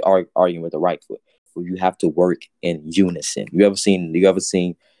should not be arguing with the right foot. So you have to work in unison. You ever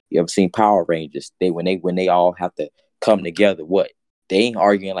seen Power Rangers? When they all have to come together, what? They ain't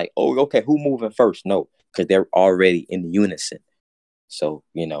arguing like, oh, okay, who moving first? No, because they're already in unison. So,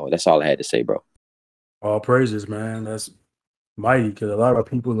 you know, that's all I had to say, bro. All praises, man. That's mighty because a lot of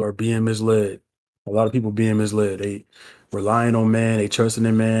people are being misled. A lot of people being misled. They relying on man. They trusting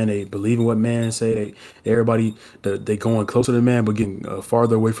in man. They believing what man say. Everybody, they going closer to man, but getting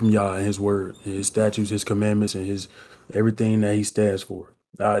farther away from Yah and His word, and His statutes, His commandments, and His everything that He stands for.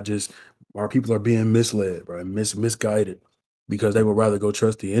 Our people are being misled, right? Misguided because they would rather go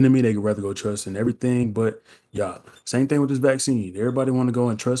trust the enemy. They would rather go trust in everything, but Yah. Same thing with this vaccine. Everybody want to go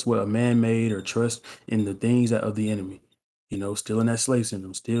and trust what a man made or trust in the things of the enemy. You know, still in that slave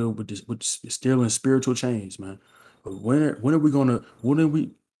syndrome, still still in spiritual chains, man. But when are we gonna when are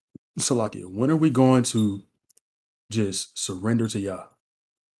we Salakia, when are we going to just surrender to Yah?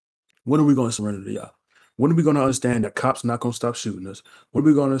 When are we going to surrender to Yah? When are we going to understand that cops not going to stop shooting us? When are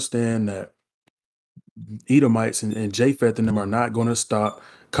we going to understand that Edomites and Japheth and them are not going to stop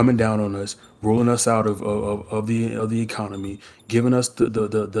coming down on us, rolling us out of the economy, giving us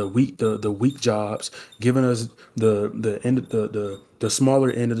the weak jobs, giving us the smaller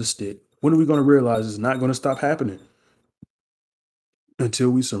end of the stick? When are we going to realize it's not going to stop happening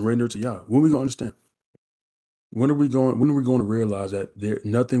until we surrender to Yah? When are we going to understand? When are we going to realize that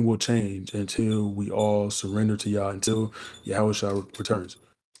nothing will change until we all surrender to Yah, until Yahweh Shah returns?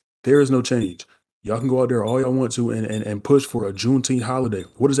 There is no change. Y'all can go out there all y'all want to and push for a Juneteenth holiday.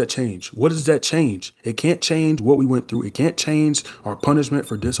 What does that change? What does that change? It can't change what we went through. It can't change our punishment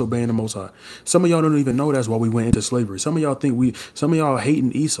for disobeying the Most High. Some of y'all don't even know that's why we went into slavery. Some of y'all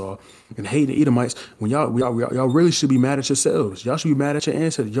hating Esau and hating Edomites when y'all really should be mad at yourselves. Y'all should be mad at your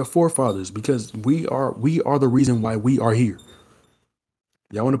ancestors, your forefathers, because we are the reason why we are here.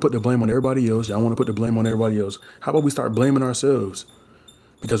 Y'all want to put the blame on everybody else. Y'all want to put the blame on everybody else. How about we start blaming ourselves?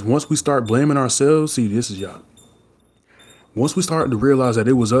 Because once we start blaming ourselves, see, this is y'all. Once we start to realize that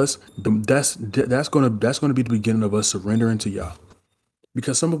it was us, that's gonna be the beginning of us surrendering to Yah.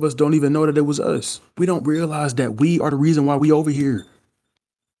 Because some of us don't even know that it was us. We don't realize that we are the reason why we over here.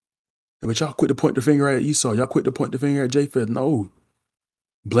 But y'all quit to point the finger at Esau. Y'all quit to point the finger at Japheth. No.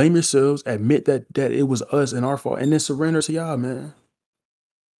 Blame yourselves. Admit that it was us and our fault, and then surrender to Yah, man.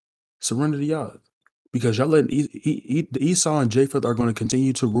 Surrender to Yah. Because y'all letting Esau and Japheth are going to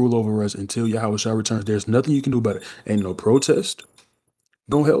continue to rule over us until Yahweh Shah returns. There's nothing you can do about it. Ain't no protest.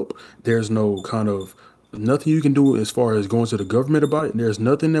 Don't help. There's no kind of nothing you can do as far as going to the government about it. There's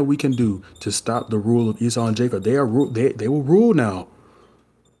nothing that we can do to stop the rule of Esau and Japheth. They will rule now.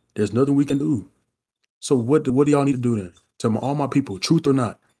 There's nothing we can do. So what do y'all need to do then? To all my people, truth or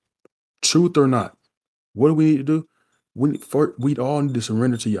not, what do we need to do? We all need to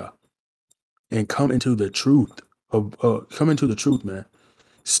surrender to Yah and come into the truth man.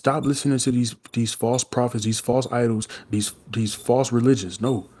 Stop listening to these false prophets, these false idols, these false religions.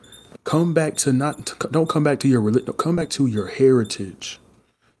 No, don't come back to your religion. Come back to your heritage.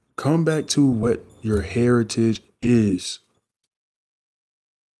 Come back to what your heritage is.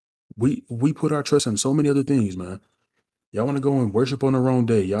 We put our trust in so many other things, man. Y'all want to go and worship on the wrong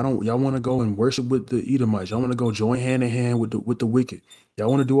day. Y'all want to go and worship with the Edomites. Y'all want to go join hand in hand with the wicked. Y'all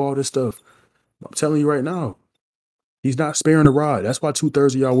want to do all this stuff. I'm telling you right now. He's not sparing the rod. That's why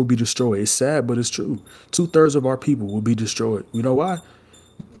 2/3 of y'all will be destroyed. It's sad, but it's true. 2/3 of our people will be destroyed. You know why?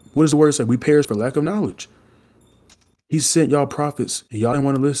 What does the word say? We perish for lack of knowledge. He sent y'all prophets, and y'all didn't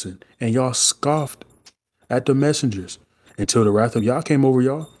want to listen, and y'all scoffed at the messengers until the wrath of y'all came over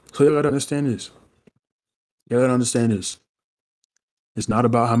y'all. So y'all gotta understand this. Y'all gotta understand this. It's not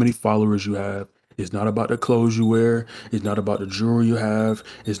about how many followers you have. It's not about the clothes you wear. It's not about the jewelry you have.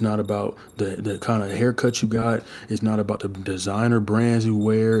 It's not about the kind of haircut you got. It's not about the designer brands you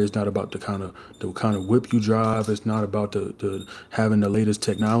wear. It's not about the kind of whip you drive. It's not about the having the latest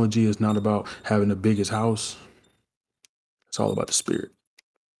technology. It's not about having the biggest house. It's all about the spirit.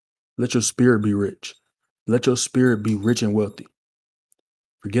 Let your spirit be rich. Let your spirit be rich and wealthy.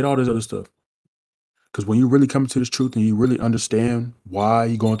 Forget all this other stuff. Because when you really come to this truth and you really understand why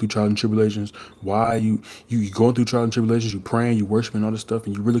you're going through trials and tribulations, why you going through trials and tribulations, you praying, you worshiping all this stuff,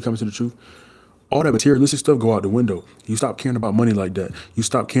 and you really come to the truth, all that materialistic stuff go out the window. You stop caring about money like that. You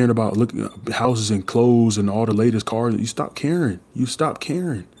stop caring about looking at houses and clothes and all the latest cars. You stop caring. You stop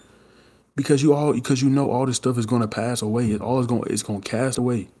caring. Because you know all this stuff is gonna pass away. It's gonna cast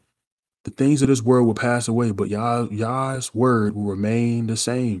away. The things of this world will pass away, but Yah's word will remain the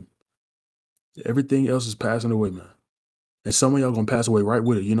same. Everything else is passing away, man. And some of y'all gonna pass away right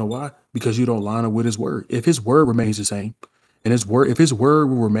with it. You know why? Because you don't line up with his word. If his word remains the same, and if his word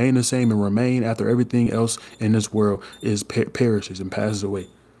will remain the same and remain after everything else in this world perishes and passes away,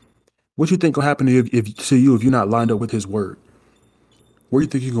 what you think gonna happen to you if you're not lined up with his word? Where you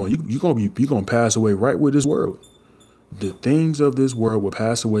think you're going? You gonna pass away right with this world. The things of this world will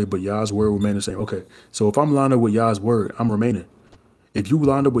pass away, but Yah's word will remain the same. Okay, so if I'm lined up with Yah's word, I'm remaining. If you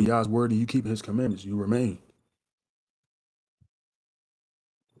lined up with Yah's word and you keep his commandments, you remain.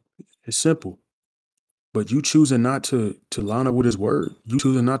 It's simple. But you choosing not to line up with his word, you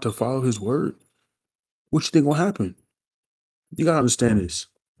choosing not to follow his word, what you think will happen? You gotta understand this.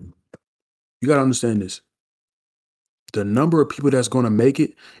 You gotta understand this. The number of people that's gonna make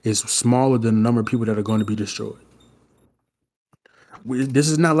it is smaller than the number of people that are going to be destroyed. This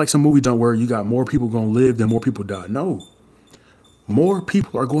is not like some movie done where you got more people gonna live than more people die. No, more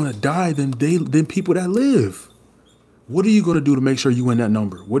people are going to die than people that live. What are you going to do to make sure you win that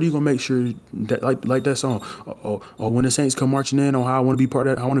number? What are you going to make sure that like that song? When the Saints come marching in, how I want to be part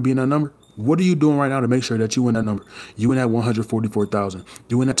of that, I want to be in that number. What are you doing right now to make sure that you win that number? You in that 144,000.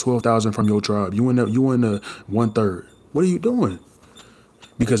 You in that 12,000 from your tribe. You in the 1/3. What are you doing?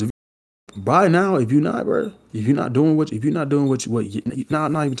 Because by now, if you're not, bro, if you're not doing not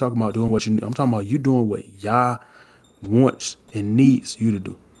even talking about doing what you. I'm talking about you doing what Yah wants and needs you to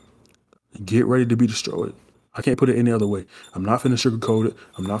do. Get ready to be destroyed. I can't put it any other way. I'm not finna sugarcoat it.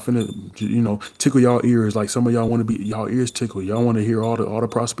 I'm not finna, tickle y'all ears like some of y'all want to be. Y'all ears tickle. Y'all want to hear all the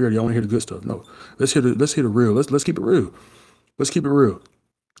prosperity. Y'all want to hear the good stuff. No, let's hear the real. Let's keep it real. Let's keep it real.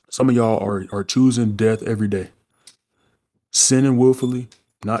 Some of y'all are choosing death every day, sinning willfully,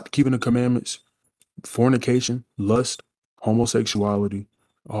 not keeping the commandments, fornication, lust, homosexuality,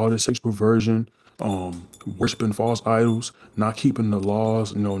 all this sexual perversion, worshiping false idols, not keeping the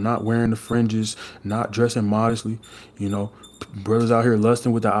laws, not wearing the fringes, not dressing modestly, brothers out here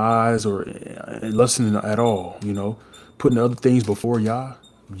lusting with the eyes or lusting at all, putting other things before Yah.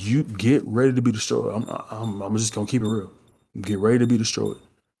 You get ready to be destroyed. I'm just gonna keep it real. Get ready to be destroyed.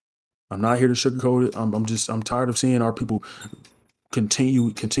 I'm not here to sugarcoat it. I'm tired of seeing our people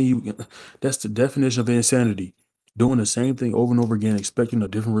continue. That's the definition of insanity. Doing the same thing over and over again, expecting a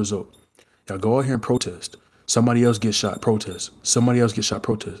different result. Y'all go out here and protest. Somebody else gets shot, protest. Somebody else gets shot,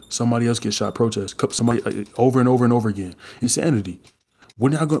 protest. Somebody else gets shot, protest. Somebody over and over and over again. Insanity.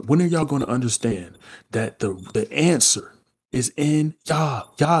 When are y'all going to understand that the answer is in Yah?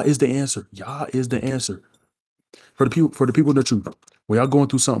 Yah is the answer. Yah is the answer. For the people in the truth. When y'all going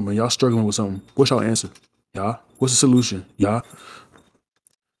through something and y'all struggling with something, what's y'all answer? Yah. What's the solution? Yah.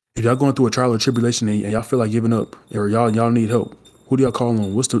 If y'all going through a trial or tribulation and y'all feel like giving up, or y'all need help, who do y'all call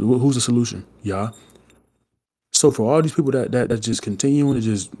on? Who's the solution? Yah. So for all these people that just continuing to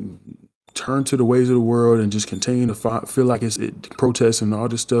just turn to the ways of the world and just continue to feel like it's protests and all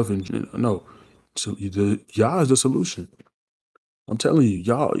this stuff, and no, so Yah is the solution. I'm telling you,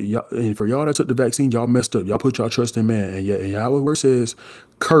 y'all, and for y'all that took the vaccine, y'all messed up. Y'all put y'all trust in man, and Yahweh word says,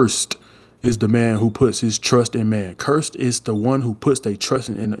 "Cursed is the man who puts his trust in man. Cursed is the one who puts their trust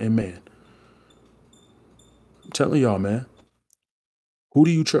in man." I'm telling y'all, man. Who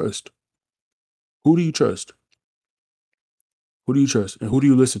do you trust? Who do you trust? Who do you trust? And who do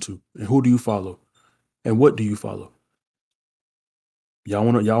you listen to? And who do you follow? And what do you follow? Y'all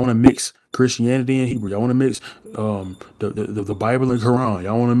wanna mix Christianity and Hebrew. Y'all wanna mix the Bible and Quran.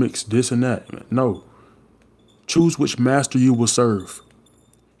 Y'all wanna mix this and that. No. Choose which master you will serve.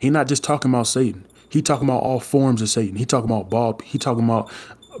 He not just talking about Satan. He talking about all forms of Satan. He talking about Bob. He talking about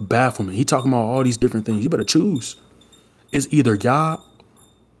Baphomet. He talking about all these different things. You better choose. It's either Yah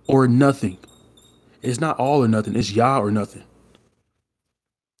or nothing. It's not all or nothing. It's Yah or nothing.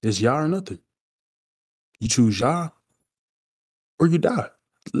 It's Yah or nothing. You choose Yah or you die.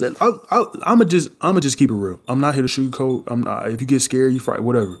 I'ma just keep it real. I'm not here to sugarcoat. I'm not. If you get scared, you fight.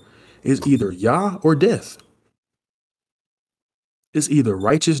 Whatever. It's either Yah or death. It's either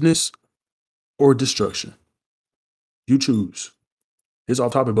righteousness or destruction. You choose. It's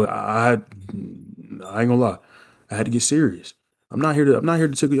off topic, but I ain't gonna lie. I had to get serious. I'm not here to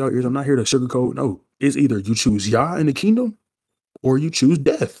tickle your ears. I'm not here to sugarcoat. No. It's either you choose Yah in the kingdom or you choose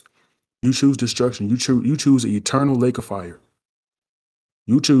death. You choose destruction. You choose an eternal lake of fire.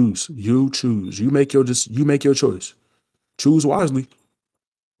 You choose. You choose. You make your choice. Choose wisely.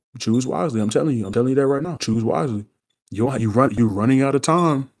 Choose wisely. I'm telling you. I'm telling you that right now. Choose wisely. You're running out of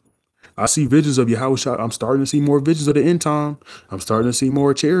time. I see visions of Yahushua. I'm starting to see more visions of the end time. I'm starting to see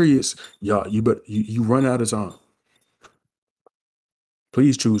more chariots. Y'all, you run out of time.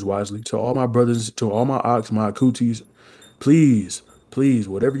 Please choose wisely. To all my brothers, to all my ox, my akutis, please, please,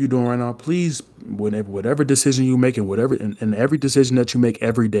 whatever you're doing right now, please, whatever decision you make and every decision that you make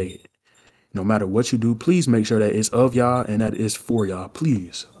every day, no matter what you do, please make sure that it's of Yah and that it's for Yah.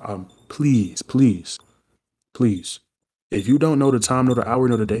 Please, please, please, please. If you don't know the time, nor the hour,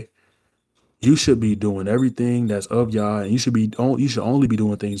 nor the day, you should be doing everything that's of Yah, and you should only be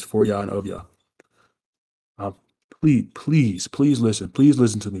doing things for Yah and of Yah. Please listen. Please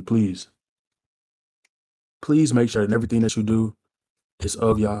listen to me. Please make sure that everything that you do is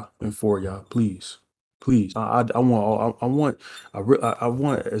of Yah and for Yah. Please. I want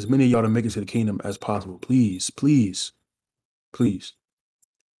as many of y'all to make it to the kingdom as possible. Please.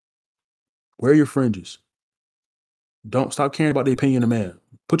 Wear your fringes. Don't stop caring about the opinion of man.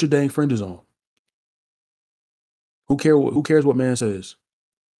 Put your dang fringes on. Who cares what man says?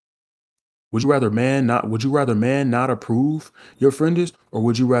 Would you rather man not approve your fringes, or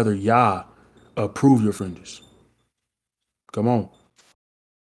would you rather Yah approve your fringes? Come on.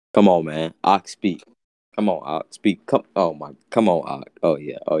 Come on, man. Ox speak. Come on, Ox speak. Come on, Ox. Oh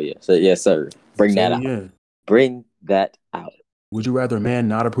yeah. So yes, sir. Bring Say that it out. again. Bring that out. Would you rather man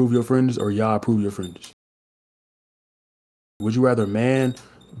not approve your fringes or Yah approve your fringes? Would you rather man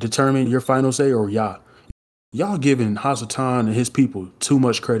determine your final say or Yah? Y'all giving Hasatan and his people too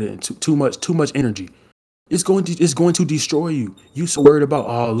much credit and too much energy. It's going to destroy you. You so worried about,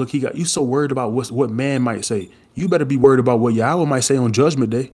 oh look, you so worried about what man might say. You better be worried about what Yahweh might say on judgment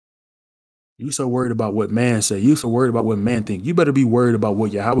day. You so worried about what man say. You so worried about what man think. You better be worried about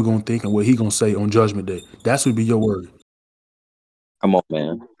what Yahweh gonna think and what he gonna say on judgment day. That's what be your worry. Come on,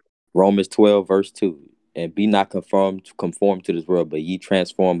 man. Romans 12, verse 2. And be not conformed to this world, but ye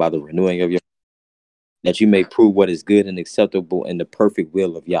transformed by the renewing of your, that you may prove what is good and acceptable and the perfect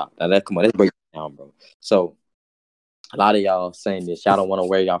will of Yah. Now come on, let's break it down, bro. So a lot of y'all saying this. Y'all don't want to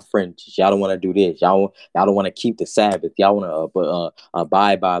wear y'all fringes. Y'all don't want to do this. Y'all don't want to keep the Sabbath. Y'all want to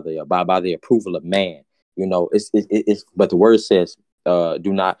abide by the approval of man. You know, it's but the word says,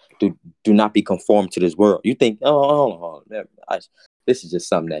 do not be conformed to this world. You think, oh, hold on. This is just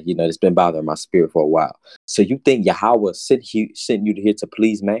something that that's been bothering my spirit for a while. So you think Yahweh sent you here to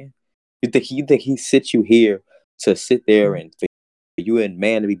please man? You think he sent you here to sit there and for you and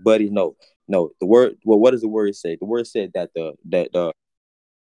man to be buddies? No, the word. Well, what does the word say? The word said that the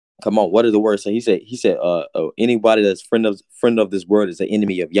come on. What does the word say? He said anybody that's friend of this world is an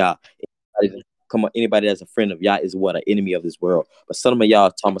enemy of Yah. Come on, anybody that's a friend of Yah is what, an enemy of this world. But some of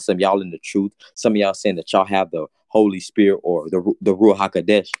y'all talking about, some of y'all in the truth. Some of y'all saying that y'all have the Holy Spirit or the Ruach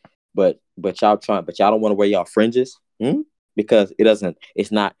Hakodesh, but y'all don't want to wear y'all fringes, because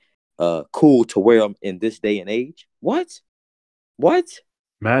it's not cool to wear them in this day and age. What?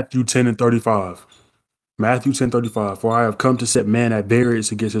 Matthew 10:35. Matthew 10:35. For I have come to set man at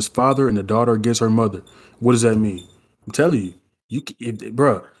variance against his father and the daughter against her mother. What does that mean? I'm telling you,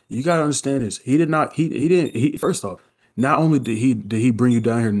 bruh, you gotta understand this. He did not. He didn't. He First off, not only did he bring you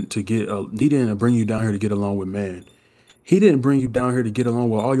down here to get. He didn't bring you down here to get along with man. He didn't bring you down here to get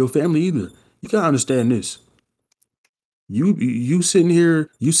along with all your family either. You gotta understand this. You sitting here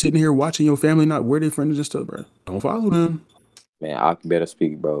watching your family not wear their friends and stuff, bro. Don't follow them. Man, I better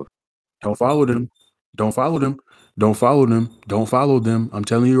speak, bro. Don't follow them. Don't follow them. Don't follow them. Don't follow them. I'm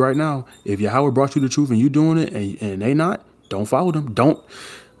telling you right now. If Yahweh brought you the truth and you doing it and they not, don't follow them. Don't.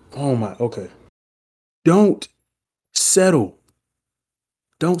 Oh my. Okay. Don't settle.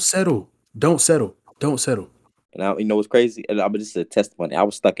 Don't settle. Don't settle. Don't settle. And you know what's crazy? This is a testimony. I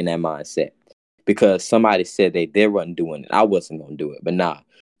was stuck in that mindset because somebody said they wasn't doing it. I wasn't gonna do it, but nah,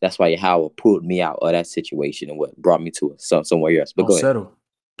 that's why Yahweh pulled me out of that situation and what brought me to somewhere else. But Don't go ahead. settle.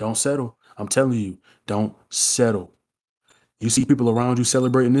 Don't settle. I'm telling you, don't settle. You see people around you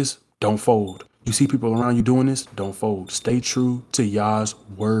celebrating this, don't fold. You see people around you doing this, don't fold. Stay true to Yah's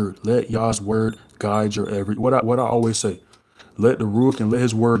word. Let Yah's word guide your every what I always say. Let the Ruach and let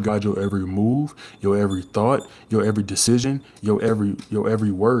his word guide your every move, your every thought, your every decision, your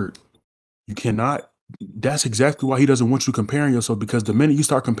every word. You cannot. That's exactly why he doesn't want you comparing yourself, because the minute you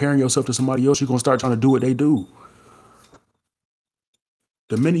start comparing yourself to somebody else, you're gonna start trying to do what they do.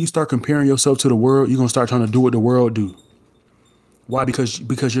 The minute you start comparing yourself to the world, you're gonna start trying to do what the world do. Why? Because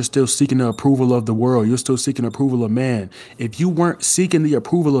you're still seeking the approval of the world. You're still seeking approval of man. If you weren't seeking the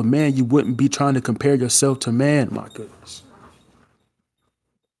approval of man, you wouldn't be trying to compare yourself to man. My goodness.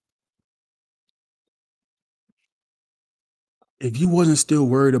 If you wasn't still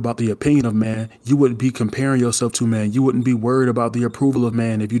worried about the opinion of man, you wouldn't be comparing yourself to man. You wouldn't be worried about the approval of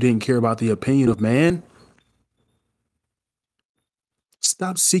man if you didn't care about the opinion of man.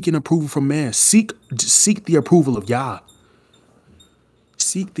 Stop seeking approval from man. Seek the approval of Yah.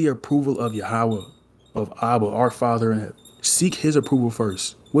 Seek the approval of Yahweh, of Abba, our Father in heaven. Seek his approval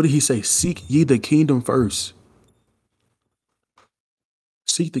first. What did he say? Seek ye the kingdom first.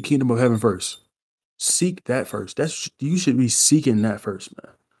 Seek the kingdom of heaven first. Seek that first. You should be seeking that first,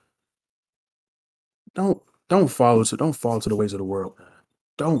 man. Don't don't fall to the ways of the world, man.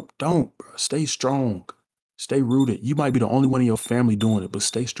 Don't, bro. Stay strong. Stay rooted. You might be the only one in your family doing it, but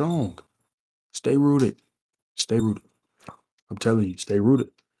stay strong. Stay rooted. Stay rooted. I'm telling you, stay rooted.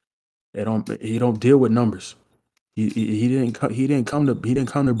 He don't deal with numbers. He didn't come to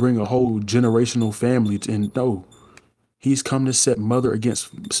bring a whole generational family and no. He's come to set mother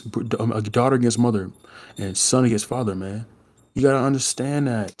against a daughter against mother and son against father, man. You gotta understand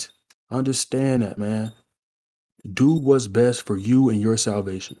that. Understand that, man. Do what's best for you and your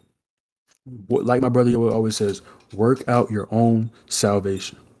salvation. Like my brother always says, work out your own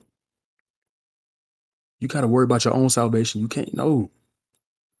salvation. You gotta worry about your own salvation. You can't know.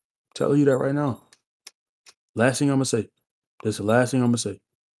 Tell you that right now. Last thing I'm gonna say. This is the last thing I'm gonna say.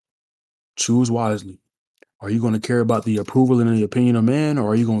 Choose wisely. Are you going to care about the approval and the opinion of man, or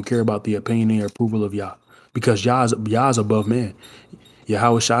are you going to care about the opinion and the approval of Yah? Because Yah's above man.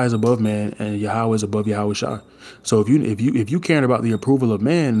 Yahweh Shai is above man, and Yahweh is above Yahweh Shai. So if you caring about the approval of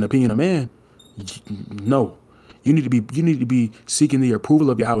man and the opinion of man, no, you need to be seeking the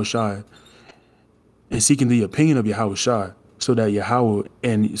approval of Yahweh Shai and seeking the opinion of Yahweh Shai, so that Yahweh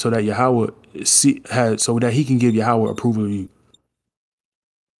so that he can give Yahweh approval of you.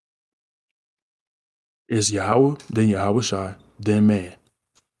 It's Yahweh, then Yahweh Shai, then man.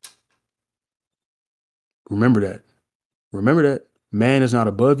 Remember that. Remember that. Man is not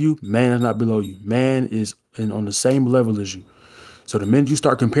above you. Man is not below you. Man is on the same level as you. So the minute you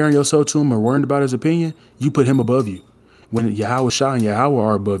start comparing yourself to him or worrying about his opinion, you put him above you. When Yahweh Shai and Yahweh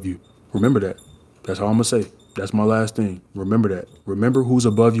are above you. Remember that. That's all I'm going to say. That's my last thing. Remember that. Remember who's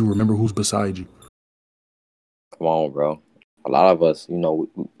above you. Remember who's beside you. Come on, bro. A lot of us,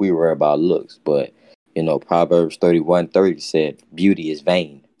 we worry about looks, but Proverbs 31:30 said, "Beauty is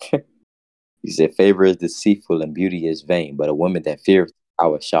vain." He said, "Favor is deceitful and beauty is vain, but a woman that fears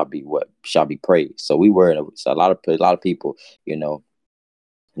our shall be praised." So we were so a lot of people, you know,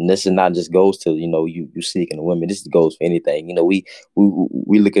 and this is not just goes to you seeking a woman. This goes for anything. We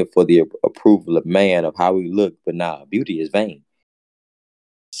looking for the approval of man of how we look, but nah, beauty is vain.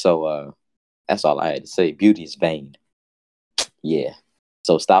 So that's all I had to say. Beauty is vain. Yeah.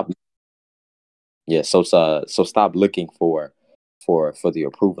 So stop. Yeah. So stop looking for the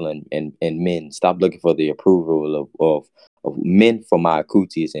approval and men. Stop looking for the approval of men for my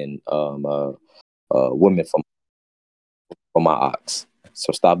cooties and women for my ox.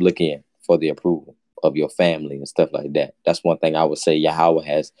 So stop looking for the approval of your family and stuff like that. That's one thing I would say Yahweh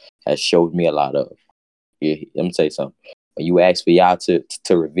has showed me a lot of. Yeah, let me tell you something. When you ask for Yah to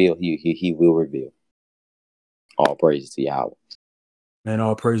reveal, he will reveal. All praises to Yahweh. Man,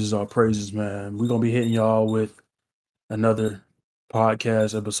 all praises, man. We're going to be hitting y'all with another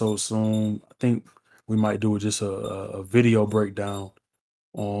podcast episode soon. I think we might do just a video breakdown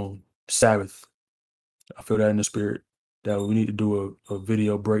on Sabbath. I feel that in the spirit that we need to do a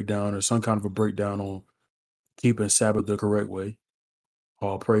video breakdown or some kind of a breakdown on keeping Sabbath the correct way.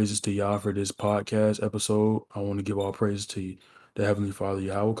 All praises to Yah for this podcast episode. I want to give all praises to the Heavenly Father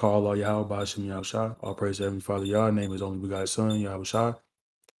Yahweh. Call Allah Yahweh, Bashim Yahweh Shai. All praise to Heavenly Father Yah. Name His only begotten Son, Yahweh Shai,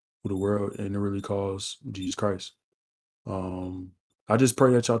 who the world and it really calls Jesus Christ. I just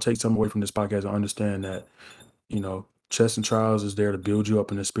pray that y'all take something away from this podcast and understand that, tests and trials is there to build you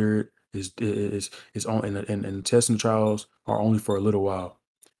up in the spirit is on, and the tests and trials are only for a little while.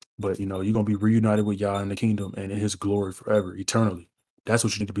 But you're gonna be reunited with Yah in the kingdom and in His glory forever, eternally. That's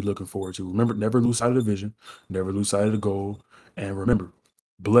what you need to be looking forward to. Remember, never lose sight of the vision, never lose sight of the goal, and remember,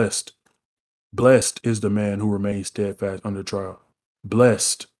 blessed, blessed is the man who remains steadfast under trial.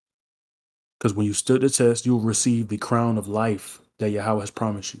 Blessed, because when you stood the test, you'll receive the crown of life that Yahweh has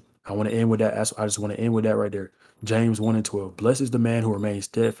promised you. I want to end with that. I just want to end with that right there. James 1 and 12. Blessed is the man who remains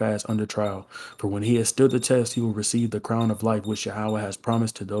steadfast under trial. For when he has stood the test, he will receive the crown of life which Yahweh has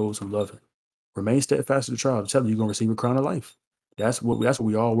promised to those who love him. Remain steadfast in the trial. I'm telling you, you're gonna receive a crown of life. That's what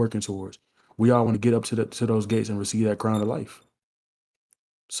we all working towards. We all want to get up to those gates and receive that crown of life.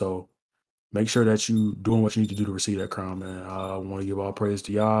 So make sure that you doing what you need to do to receive that crown, man. I want to give all praise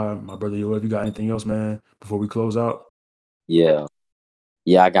to Yah. My brother Yoel, if you got anything else, man, before we close out? Yeah.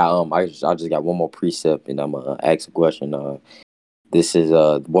 Yeah, I got I just got one more precept and I'm gonna ask a question. This is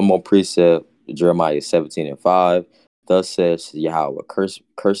one more precept, Jeremiah 17:5. Thus says Yahweh, curse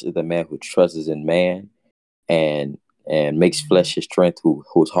is the man who trusts in man and makes flesh his strength,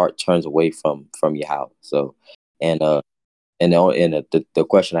 whose heart turns away from Yahweh. So and the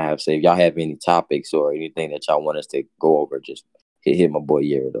question I have, say if y'all have any topics or anything that y'all want us to go over, just hit my boy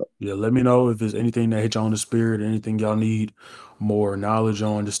Yared up. Yeah, let me know if there's anything that hit y'all on the spirit, anything y'all need more knowledge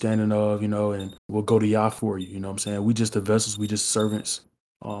or understanding of, and we'll go to Yah for you. You know what I'm saying? We just the vessels, we just servants.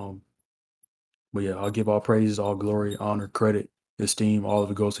 Um, but yeah, I'll give all praises, all glory, honor, credit, esteem, all of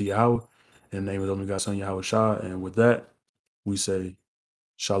it goes to Yahweh. In the name of the only God, Son Yahweh Shah. And with that, we say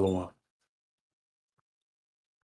Shalom.